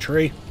crash into a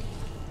tree.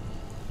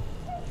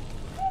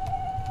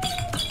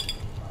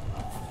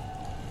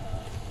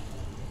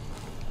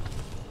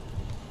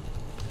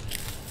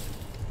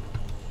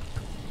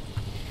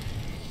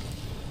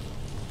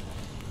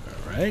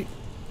 Alright.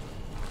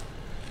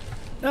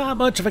 Not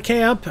much of a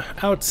camp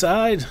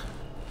outside,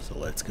 so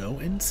let's go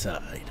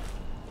inside.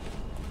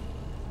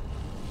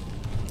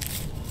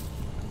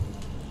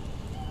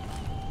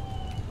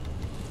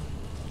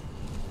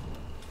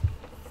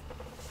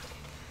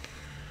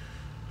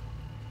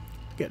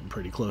 Getting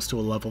pretty close to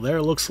a level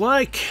there, looks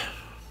like.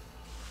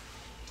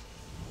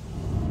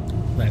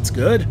 That's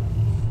good.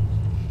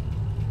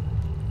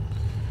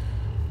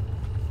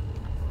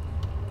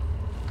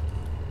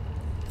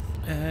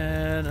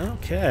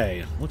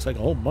 Okay, looks like a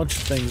whole bunch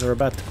of things are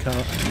about to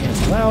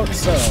cancel out,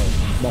 so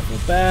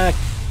muffle back.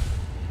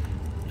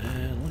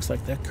 And looks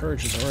like that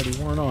courage has already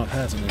worn off,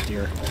 hasn't it,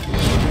 dear?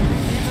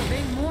 Never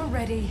been more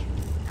ready.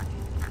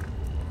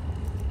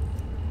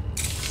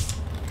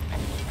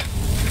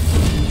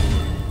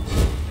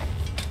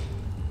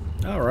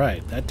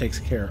 Alright, that takes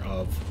care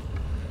of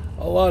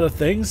a lot of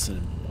things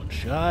in one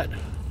shot.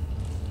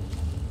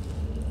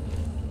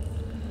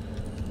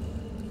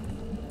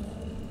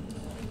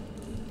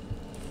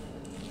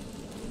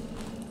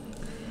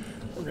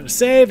 We're going to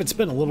save. It's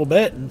been a little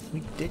bit, and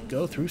we did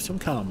go through some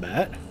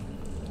combat.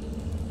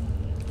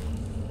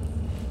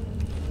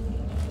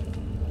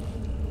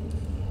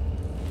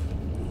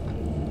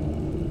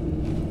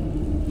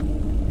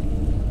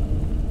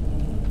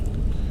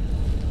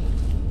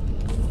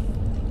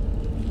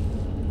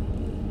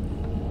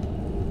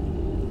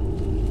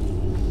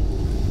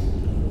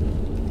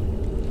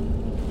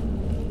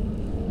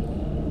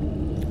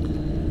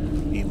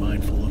 Be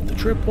mindful of the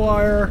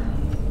tripwire.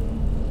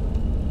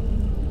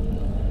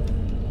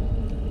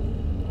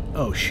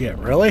 Oh shit,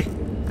 really?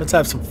 Let's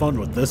have some fun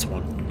with this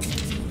one.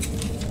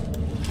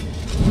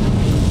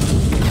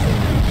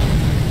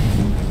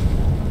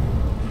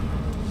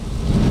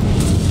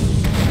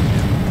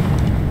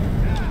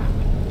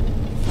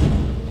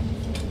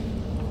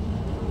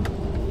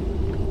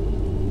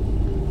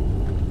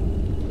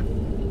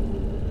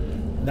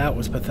 That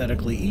was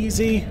pathetically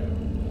easy.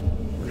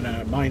 We're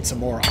gonna mine some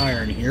more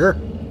iron here.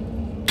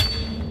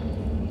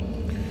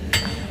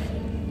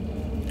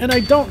 And I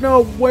don't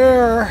know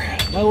where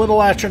my little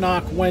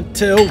Atronach went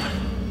to.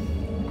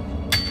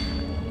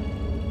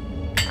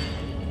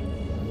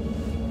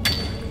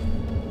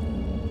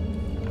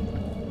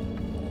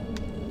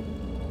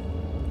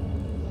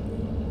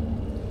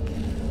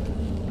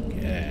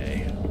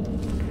 Okay.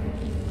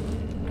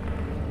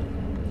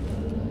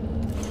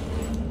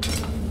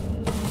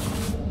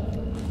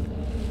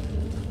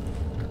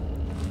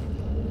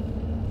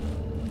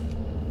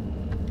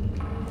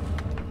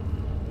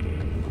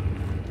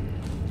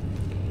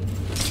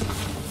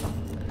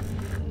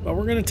 But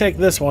we're going to take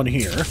this one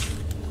here.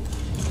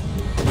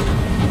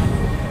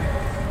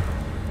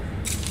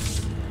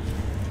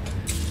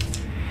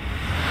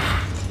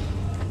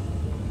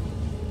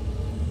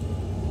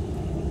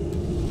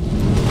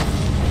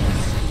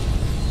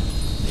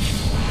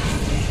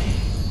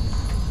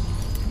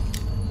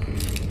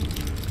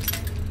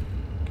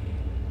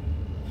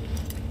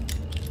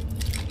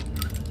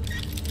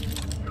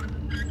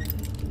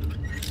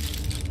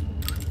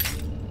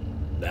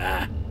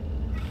 Nah.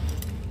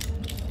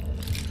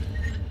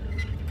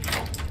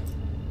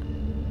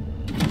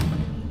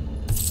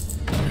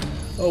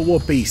 Oh,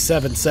 whoopee,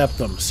 7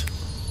 septums.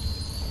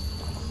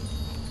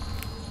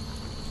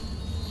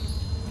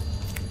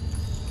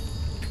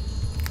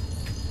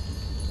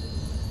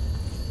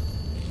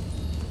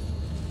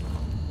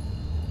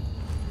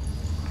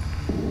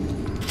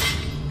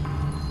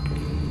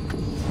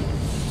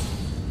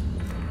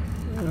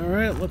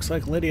 Alright, looks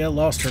like Lydia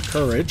lost her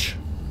courage.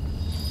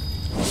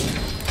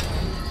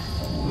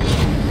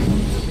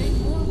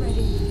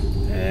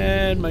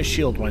 And my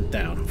shield went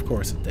down. Of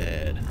course it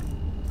did.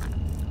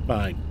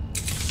 Fine.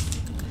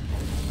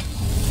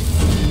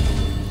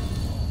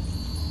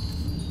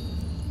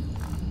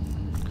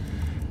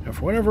 And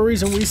for whatever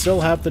reason, we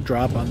still have the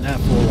drop on that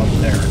fool up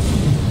there.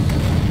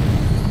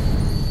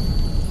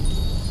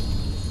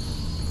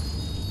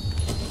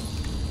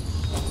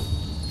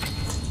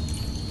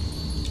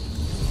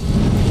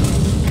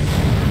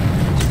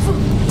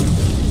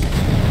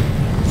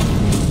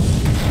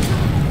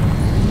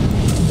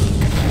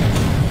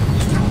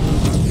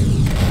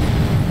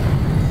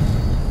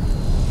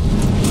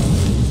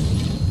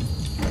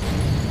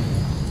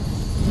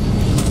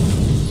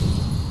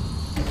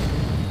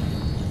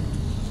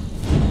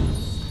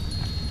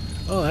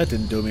 Oh, that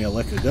didn't do me a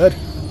lick of good.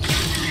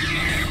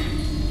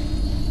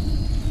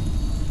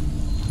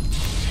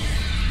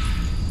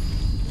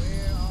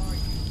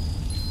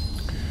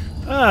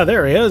 Ah,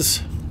 there he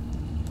is.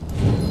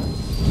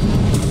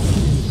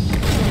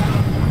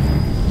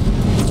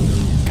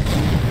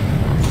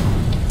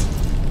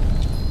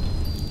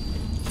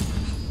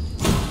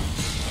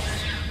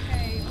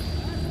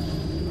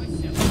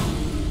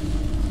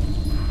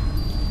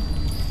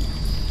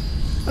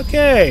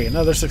 Okay,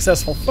 another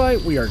successful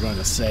fight. We are going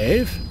to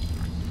save.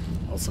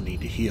 Also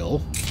need to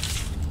heal.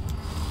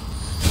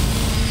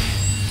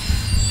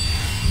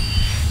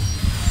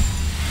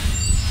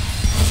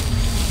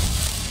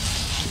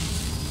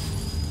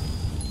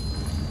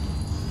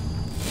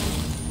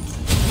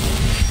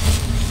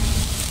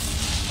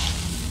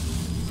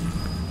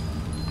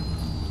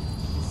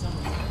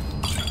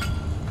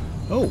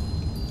 Oh,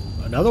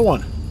 another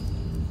one.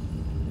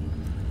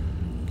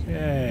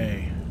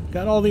 Okay,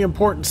 got all the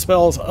important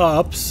spells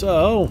up,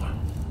 so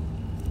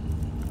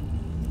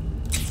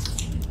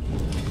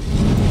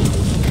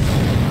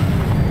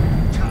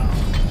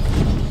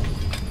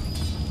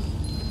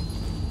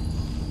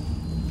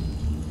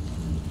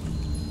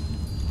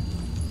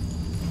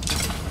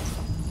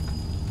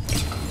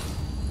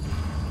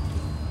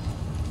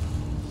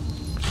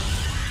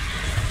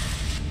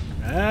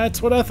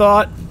That's what I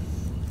thought.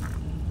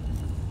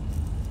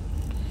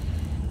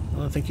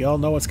 Well, I think you all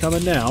know what's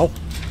coming now.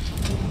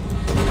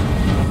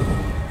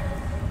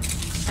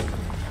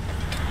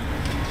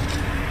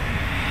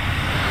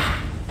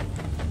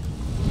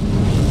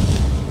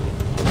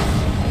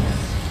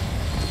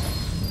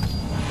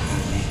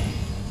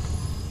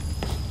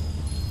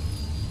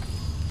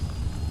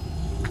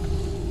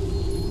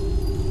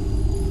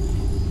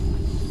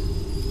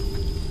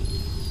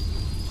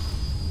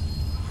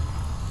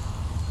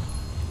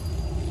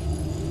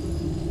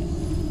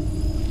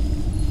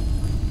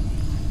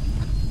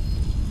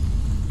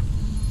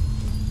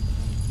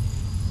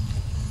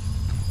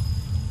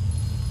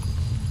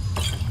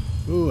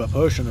 Ooh, a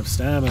potion of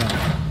stamina.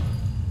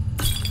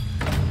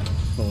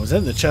 What was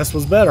in the chest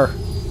was better.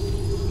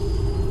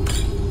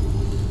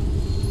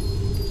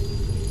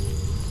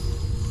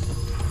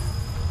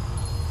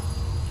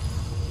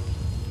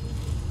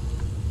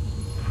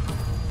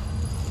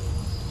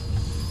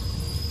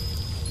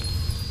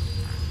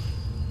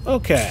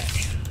 Okay.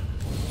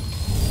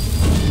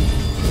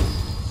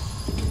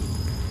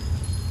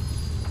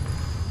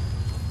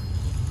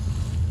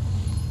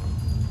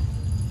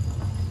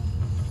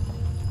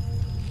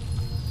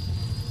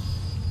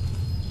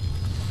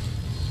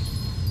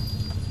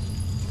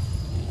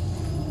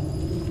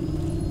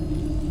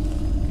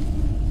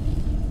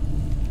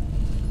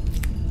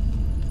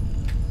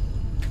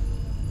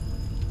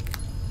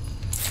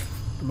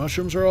 The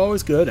mushrooms are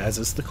always good, as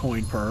is the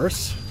coin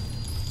purse.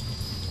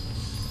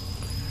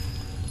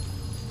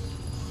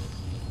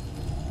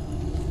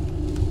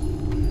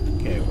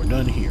 Okay, we're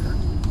done here.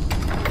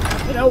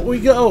 And out we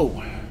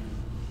go!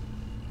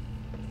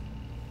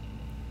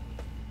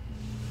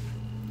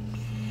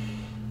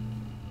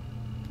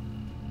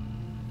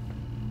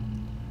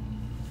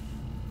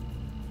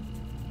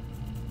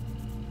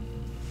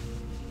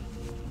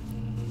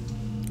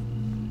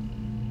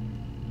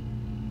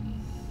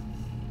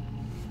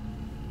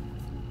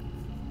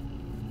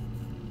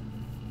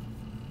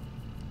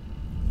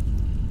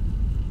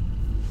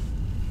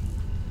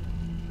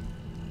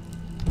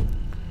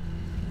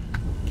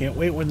 Can't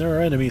wait when there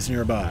are enemies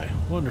nearby.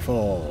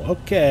 Wonderful.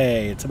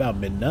 Okay, it's about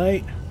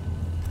midnight.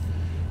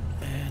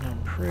 And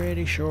I'm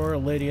pretty sure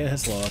Lydia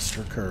has lost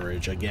her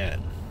courage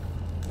again.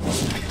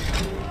 I've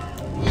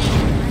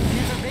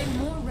never been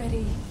more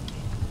ready.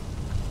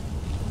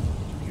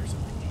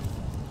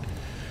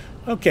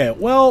 Okay,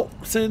 well,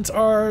 since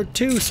our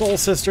two soul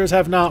sisters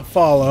have not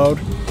followed,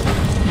 we're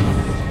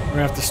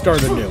gonna have to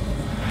start anew.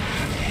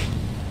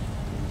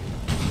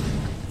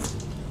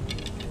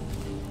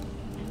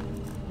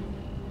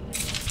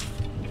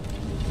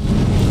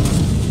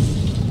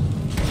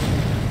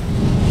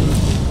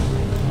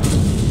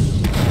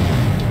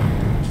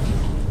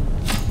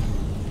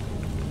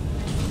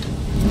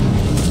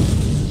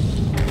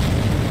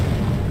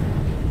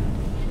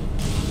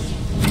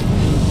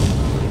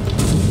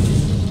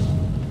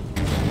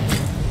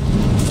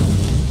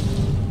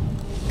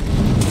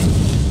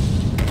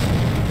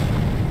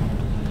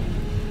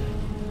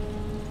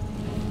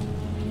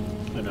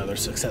 Another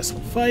successful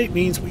fight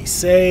means we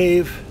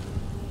save.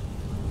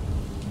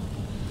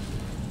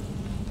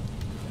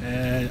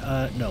 And,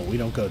 no, we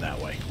don't go that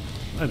way.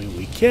 I mean,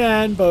 we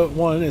can, but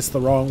one, it's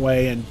the wrong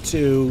way, and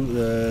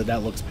two,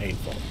 that looks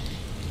painful.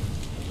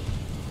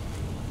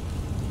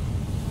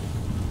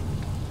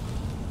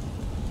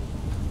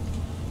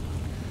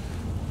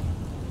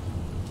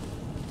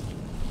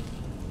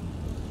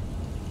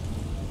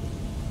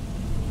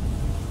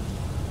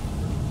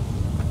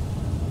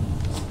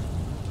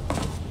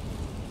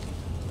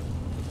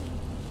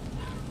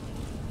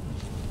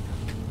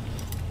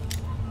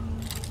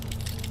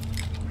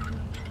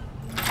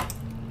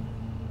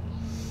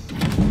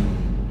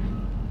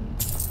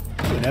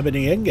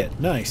 Ebony ingot,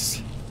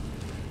 nice.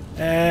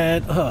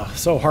 And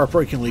so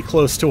heartbreakingly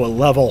close to a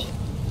level.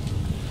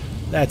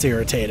 That's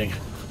irritating.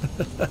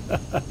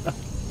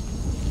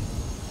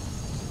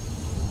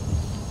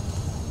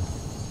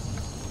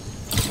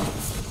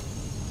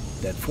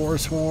 Dead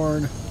forest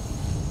horn.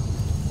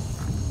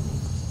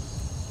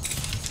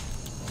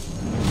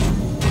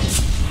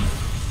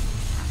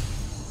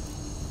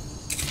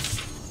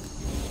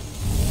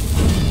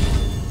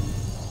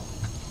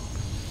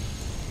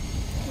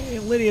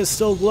 Lydia's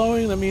still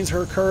glowing. That means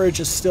her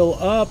courage is still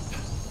up.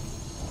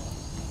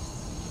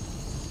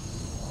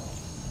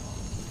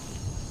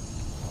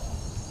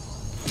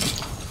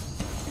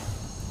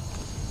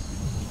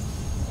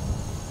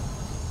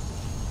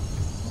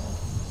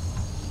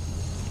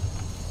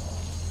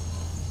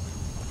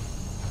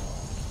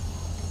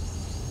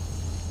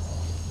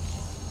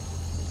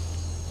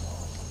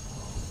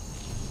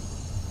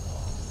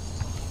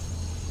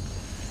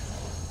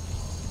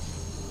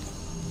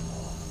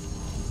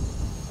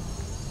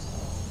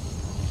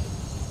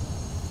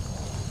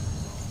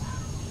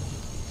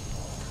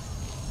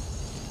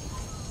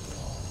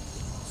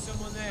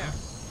 Someone there.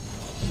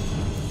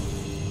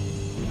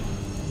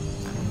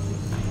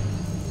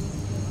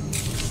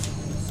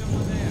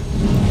 Someone there.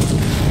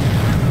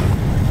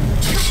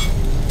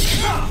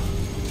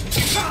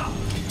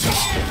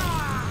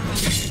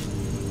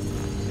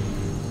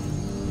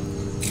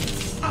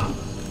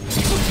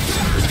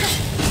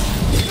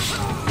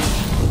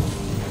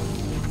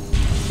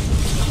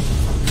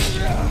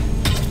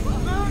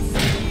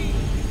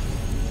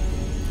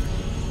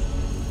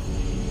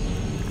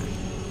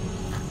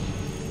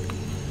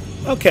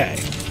 Okay.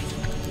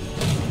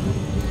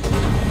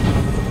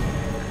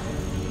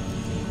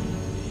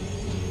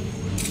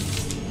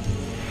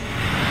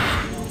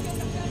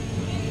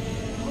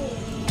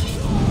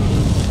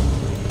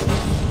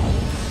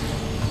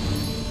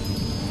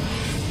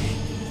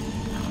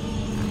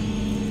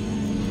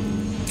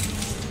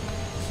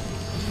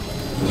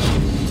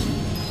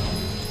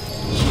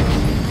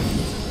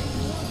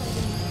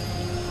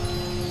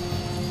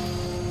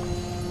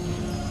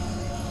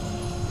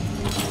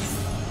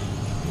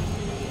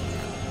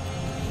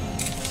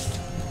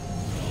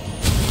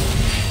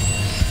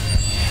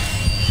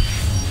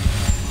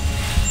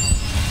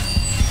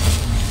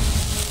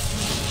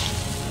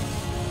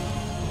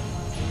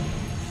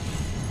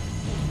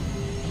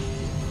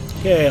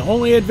 Okay,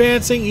 only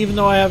advancing even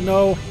though I have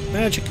no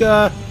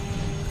magicka,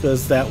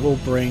 because that will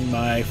bring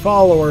my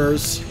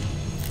followers,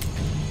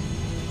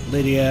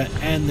 Lydia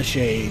and the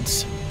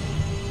Shades,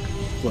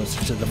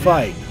 closer to the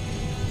fight.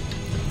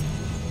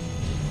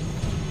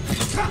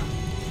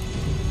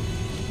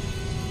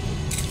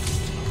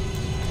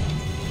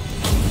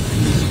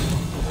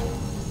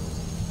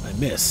 I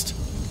missed.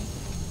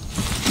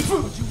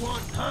 What you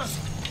want, huh?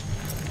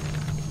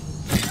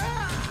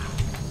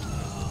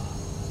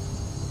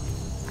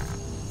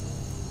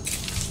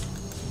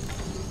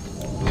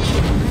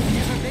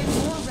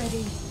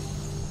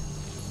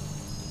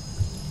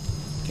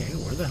 Okay,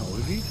 where the hell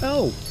did he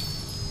go?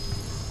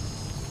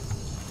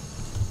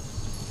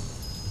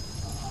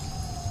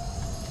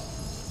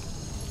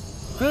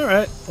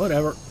 Alright,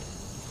 whatever.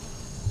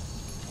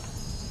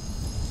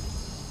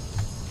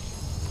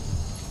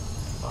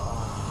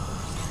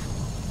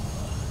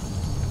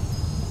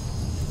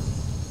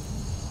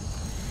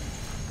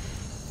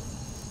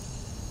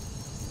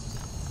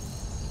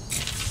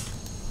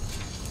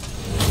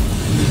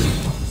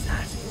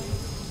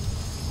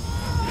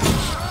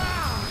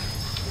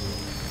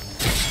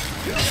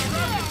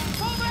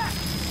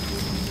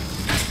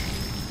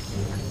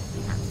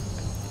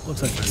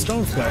 Looks like the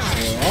stone flesh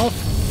wore off.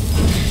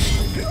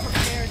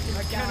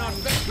 I cannot.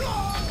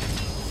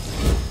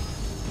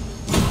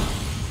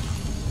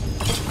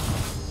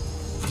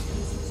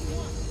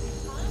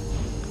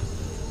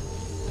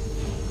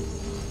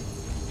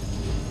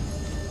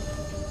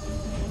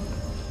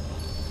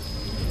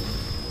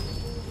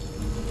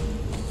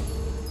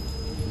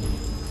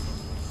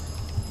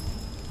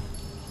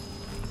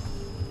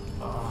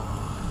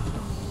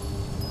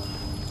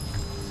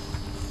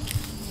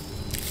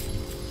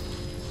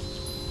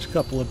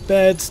 Couple of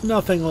beds,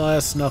 nothing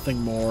less, nothing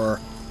more.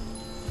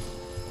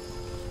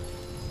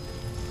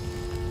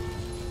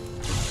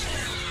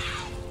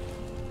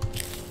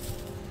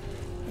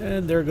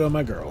 And there go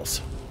my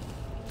girls.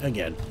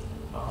 Again.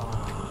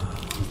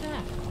 Who's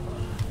that?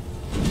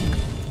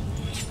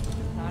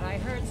 Thought I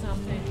heard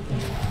something.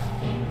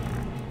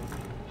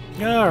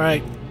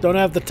 Alright, don't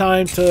have the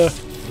time to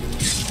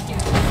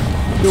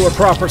do a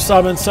proper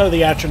summon, so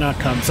the Atronach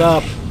comes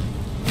up.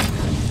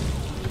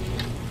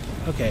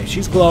 Okay,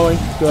 she's glowing.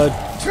 Good.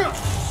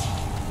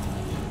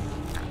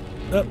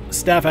 Oh,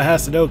 Staff of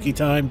Hasadoki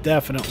time,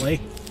 definitely.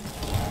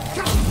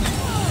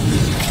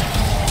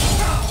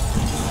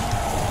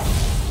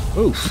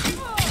 Oof.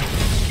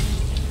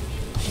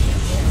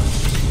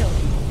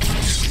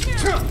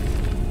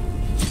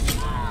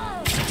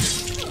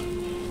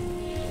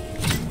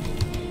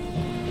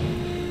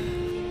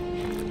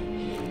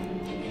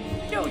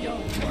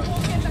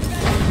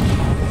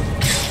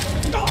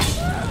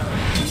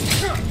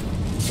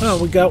 Oh,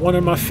 we got one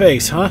in my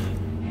face, huh?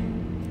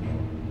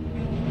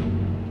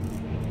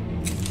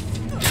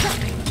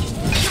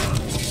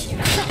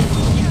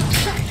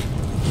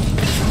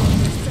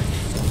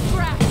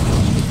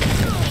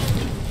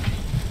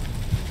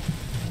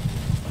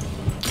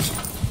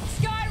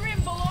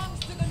 Skyrim belongs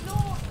to the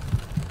North.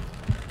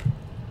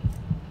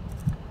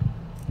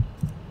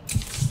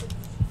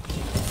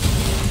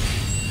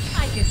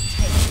 I can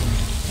take it.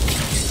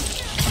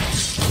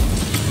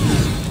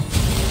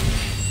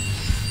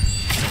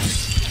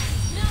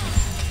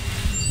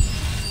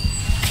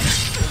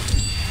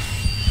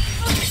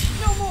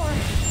 No more.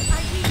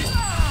 I need.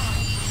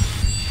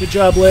 Good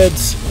job,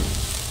 Lids.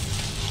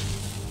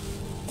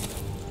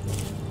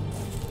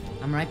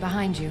 I'm right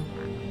behind you.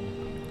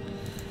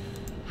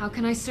 How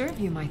can I serve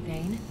you, my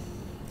Thane?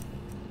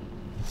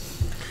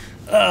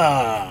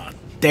 Ah,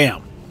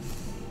 damn.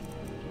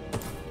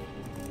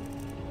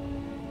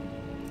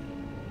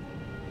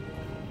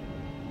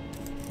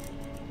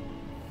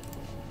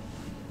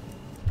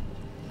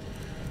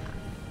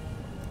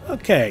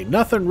 Okay,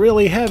 nothing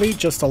really heavy,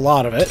 just a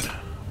lot of it.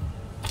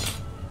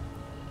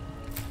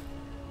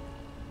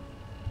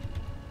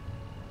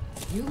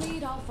 You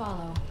lead, I'll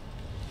follow.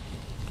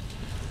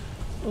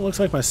 Well, looks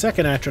like my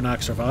second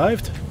Atronach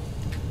survived.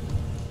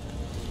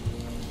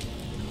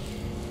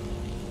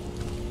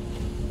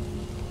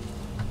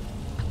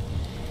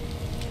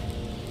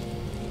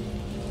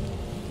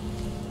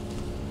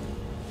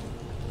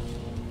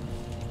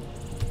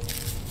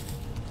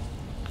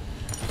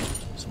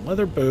 Some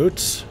leather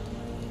boots.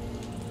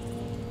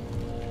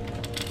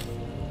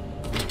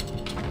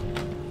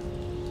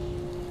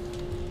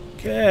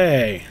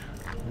 Okay.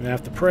 I'm gonna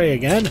have to pray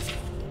again.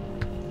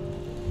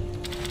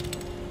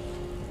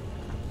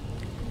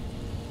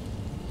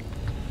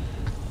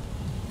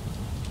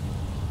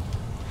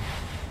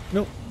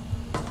 Nope.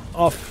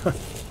 Off.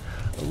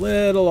 A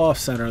little off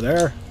center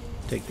there.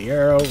 Take the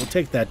arrow. We'll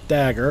take that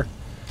dagger.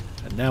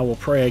 And now we'll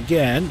pray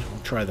again.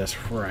 We'll try this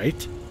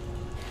right.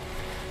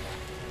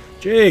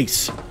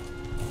 Jeez.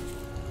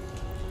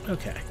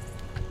 Okay.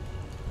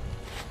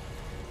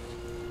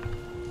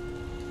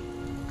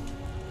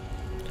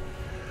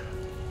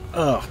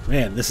 Oh,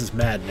 man, this is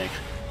maddening.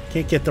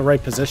 Can't get the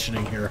right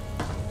positioning here.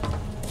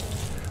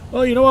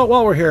 Well, you know what?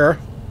 While we're here,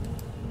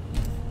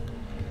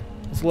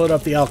 let's load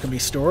up the alchemy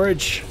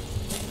storage.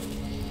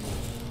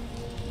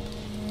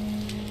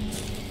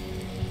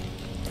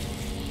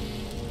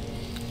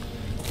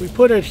 We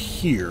put it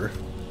here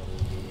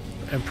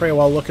and pray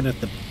while looking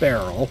at the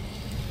barrel.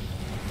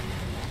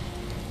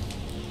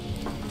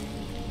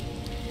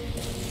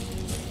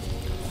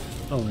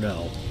 Oh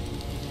no.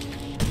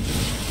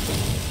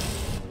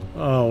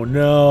 Oh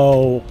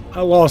no.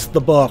 I lost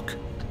the book.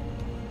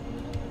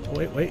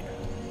 Wait.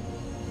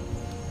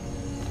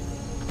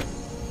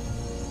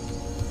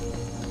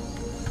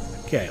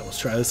 Okay, let's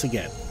try this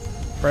again.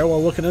 Pray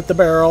while looking at the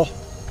barrel.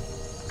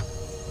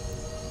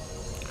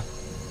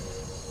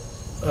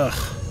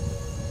 Ugh.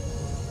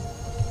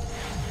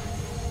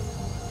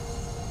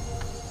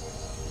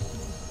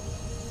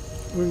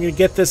 We're gonna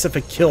get this if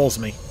it kills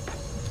me.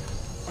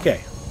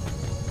 Okay.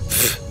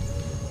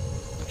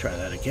 Try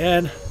that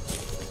again.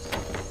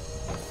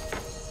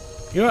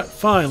 You know what?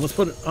 Fine, let's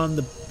put it on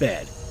the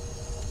bed.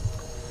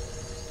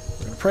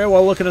 We're gonna pray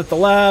while looking at the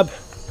lab.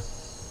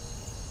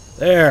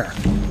 There.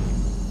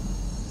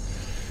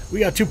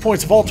 We got 2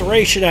 points of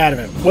alteration out of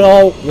it.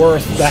 Well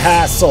worth the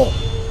hassle.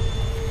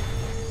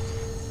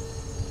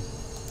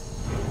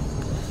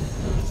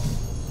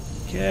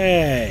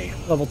 Okay.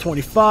 Level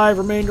 25,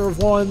 remainder of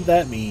 1.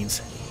 That means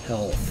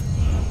health.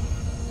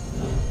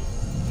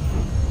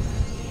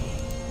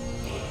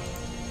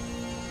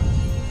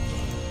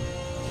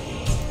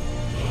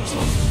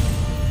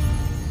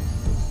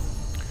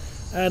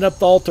 Add up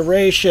the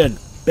alteration.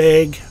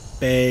 Big.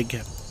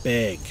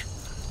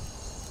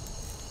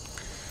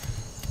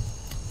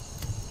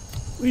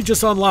 We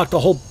just unlocked a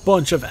whole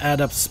bunch of add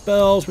up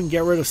spells. We can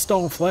get rid of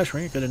stone flesh.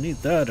 We ain't gonna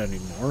need that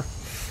anymore.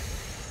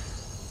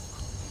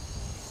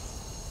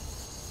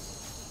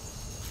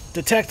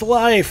 Detect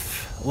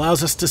life.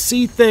 Allows us to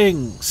see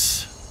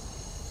things,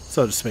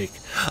 so to speak.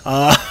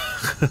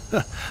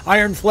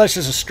 Iron flesh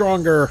is a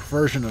stronger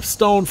version of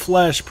stone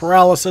flesh.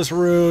 Paralysis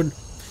rune.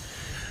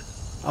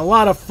 A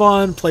lot of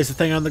fun. Place a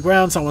thing on the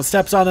ground. Someone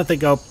steps on it. They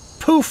go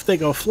poof. They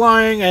go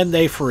flying and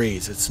they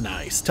freeze. It's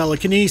nice.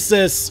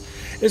 Telekinesis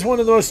is one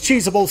of the most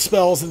cheesable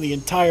spells in the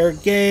entire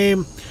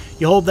game.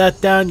 You hold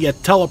that down. You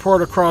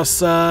teleport across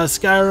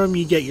Skyrim.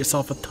 You get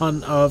yourself a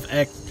ton of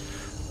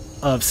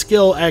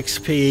skill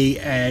XP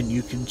and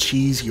you can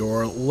cheese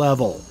your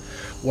level.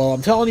 Well,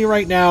 I'm telling you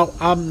right now,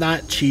 I'm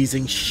not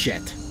cheesing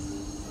shit.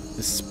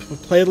 This is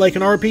played like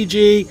an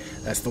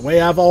RPG. That's the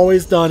way I've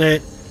always done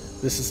it.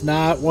 This is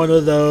not one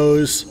of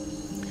those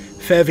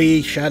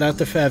Fevy, shout out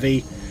to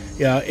Fevy,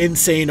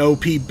 insane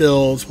OP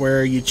builds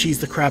where you cheese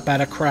the crap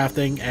out of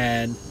crafting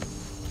and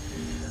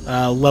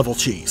level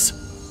cheese.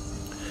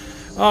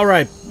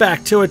 Alright,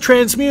 back to it.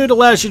 Transmute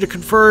allows you to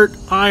convert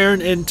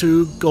iron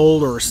into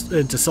gold or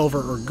into silver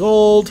or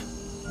gold.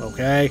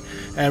 Okay.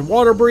 And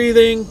water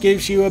breathing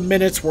gives you a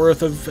minute's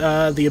worth of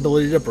the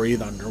ability to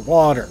breathe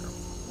underwater.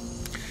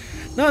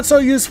 Not so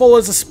useful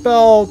as a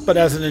spell, but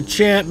as an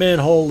enchantment,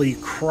 holy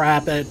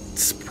crap,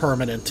 it's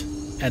permanent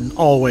and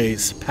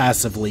always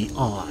passively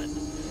on.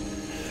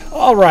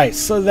 Alright,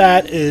 so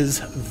that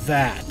is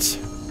that.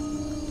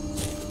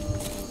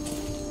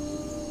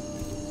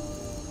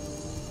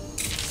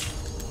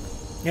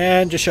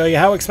 And to show you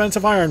how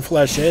expensive iron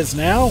flesh is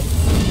now.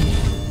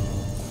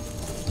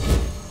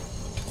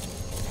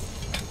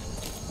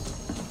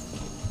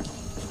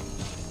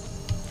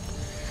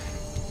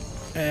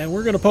 And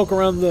we're going to poke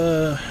around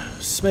the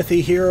smithy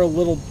here a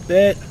little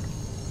bit.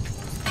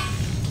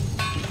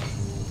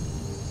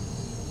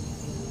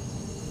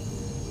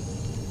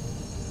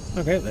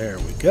 Okay, there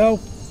we go.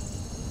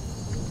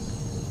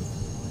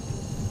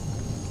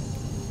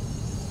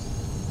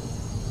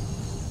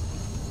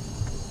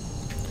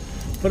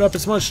 Put up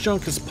as much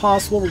junk as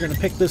possible. We're going to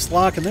pick this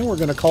lock, and then we're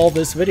going to call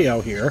this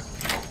video here.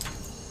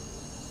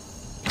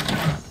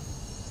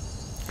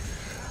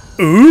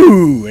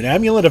 Ooh, an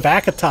Amulet of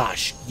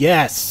Akatosh.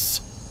 Yes.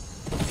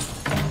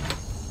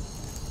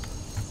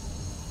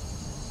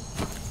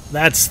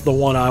 That's the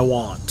one I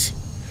want.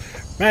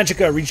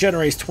 Magicka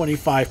regenerates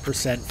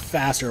 25%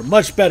 faster.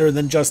 Much better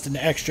than just an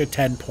extra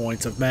 10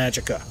 points of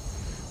Magicka.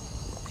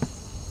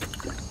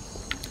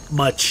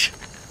 Much,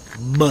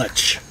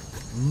 much,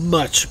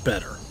 much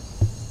better.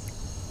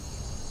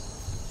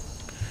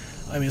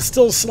 I mean, it's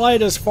still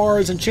slight as far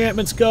as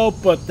enchantments go,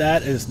 but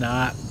that is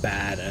not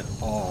bad at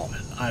all.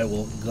 And I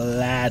will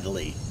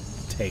gladly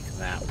take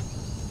that one.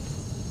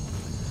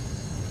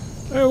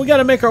 Alright, we got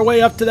to make our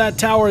way up to that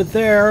tower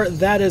there.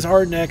 That is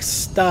our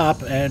next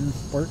stop, and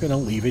we're going to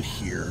leave it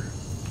here.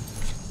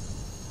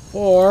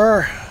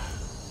 For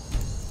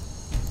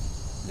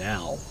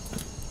now.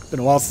 It's been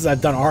a while since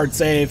I've done a hard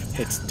save.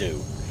 It's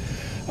due.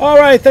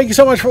 Alright, thank you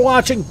so much for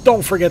watching.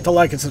 Don't forget to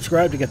like and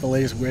subscribe to get the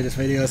latest and greatest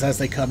videos as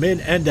they come in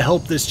and to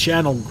help this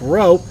channel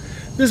grow.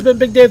 This has been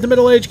Big Dave the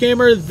Middle-Aged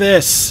Gamer.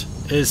 This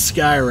is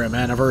Skyrim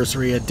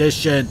Anniversary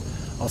Edition.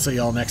 I'll see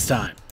you all next time.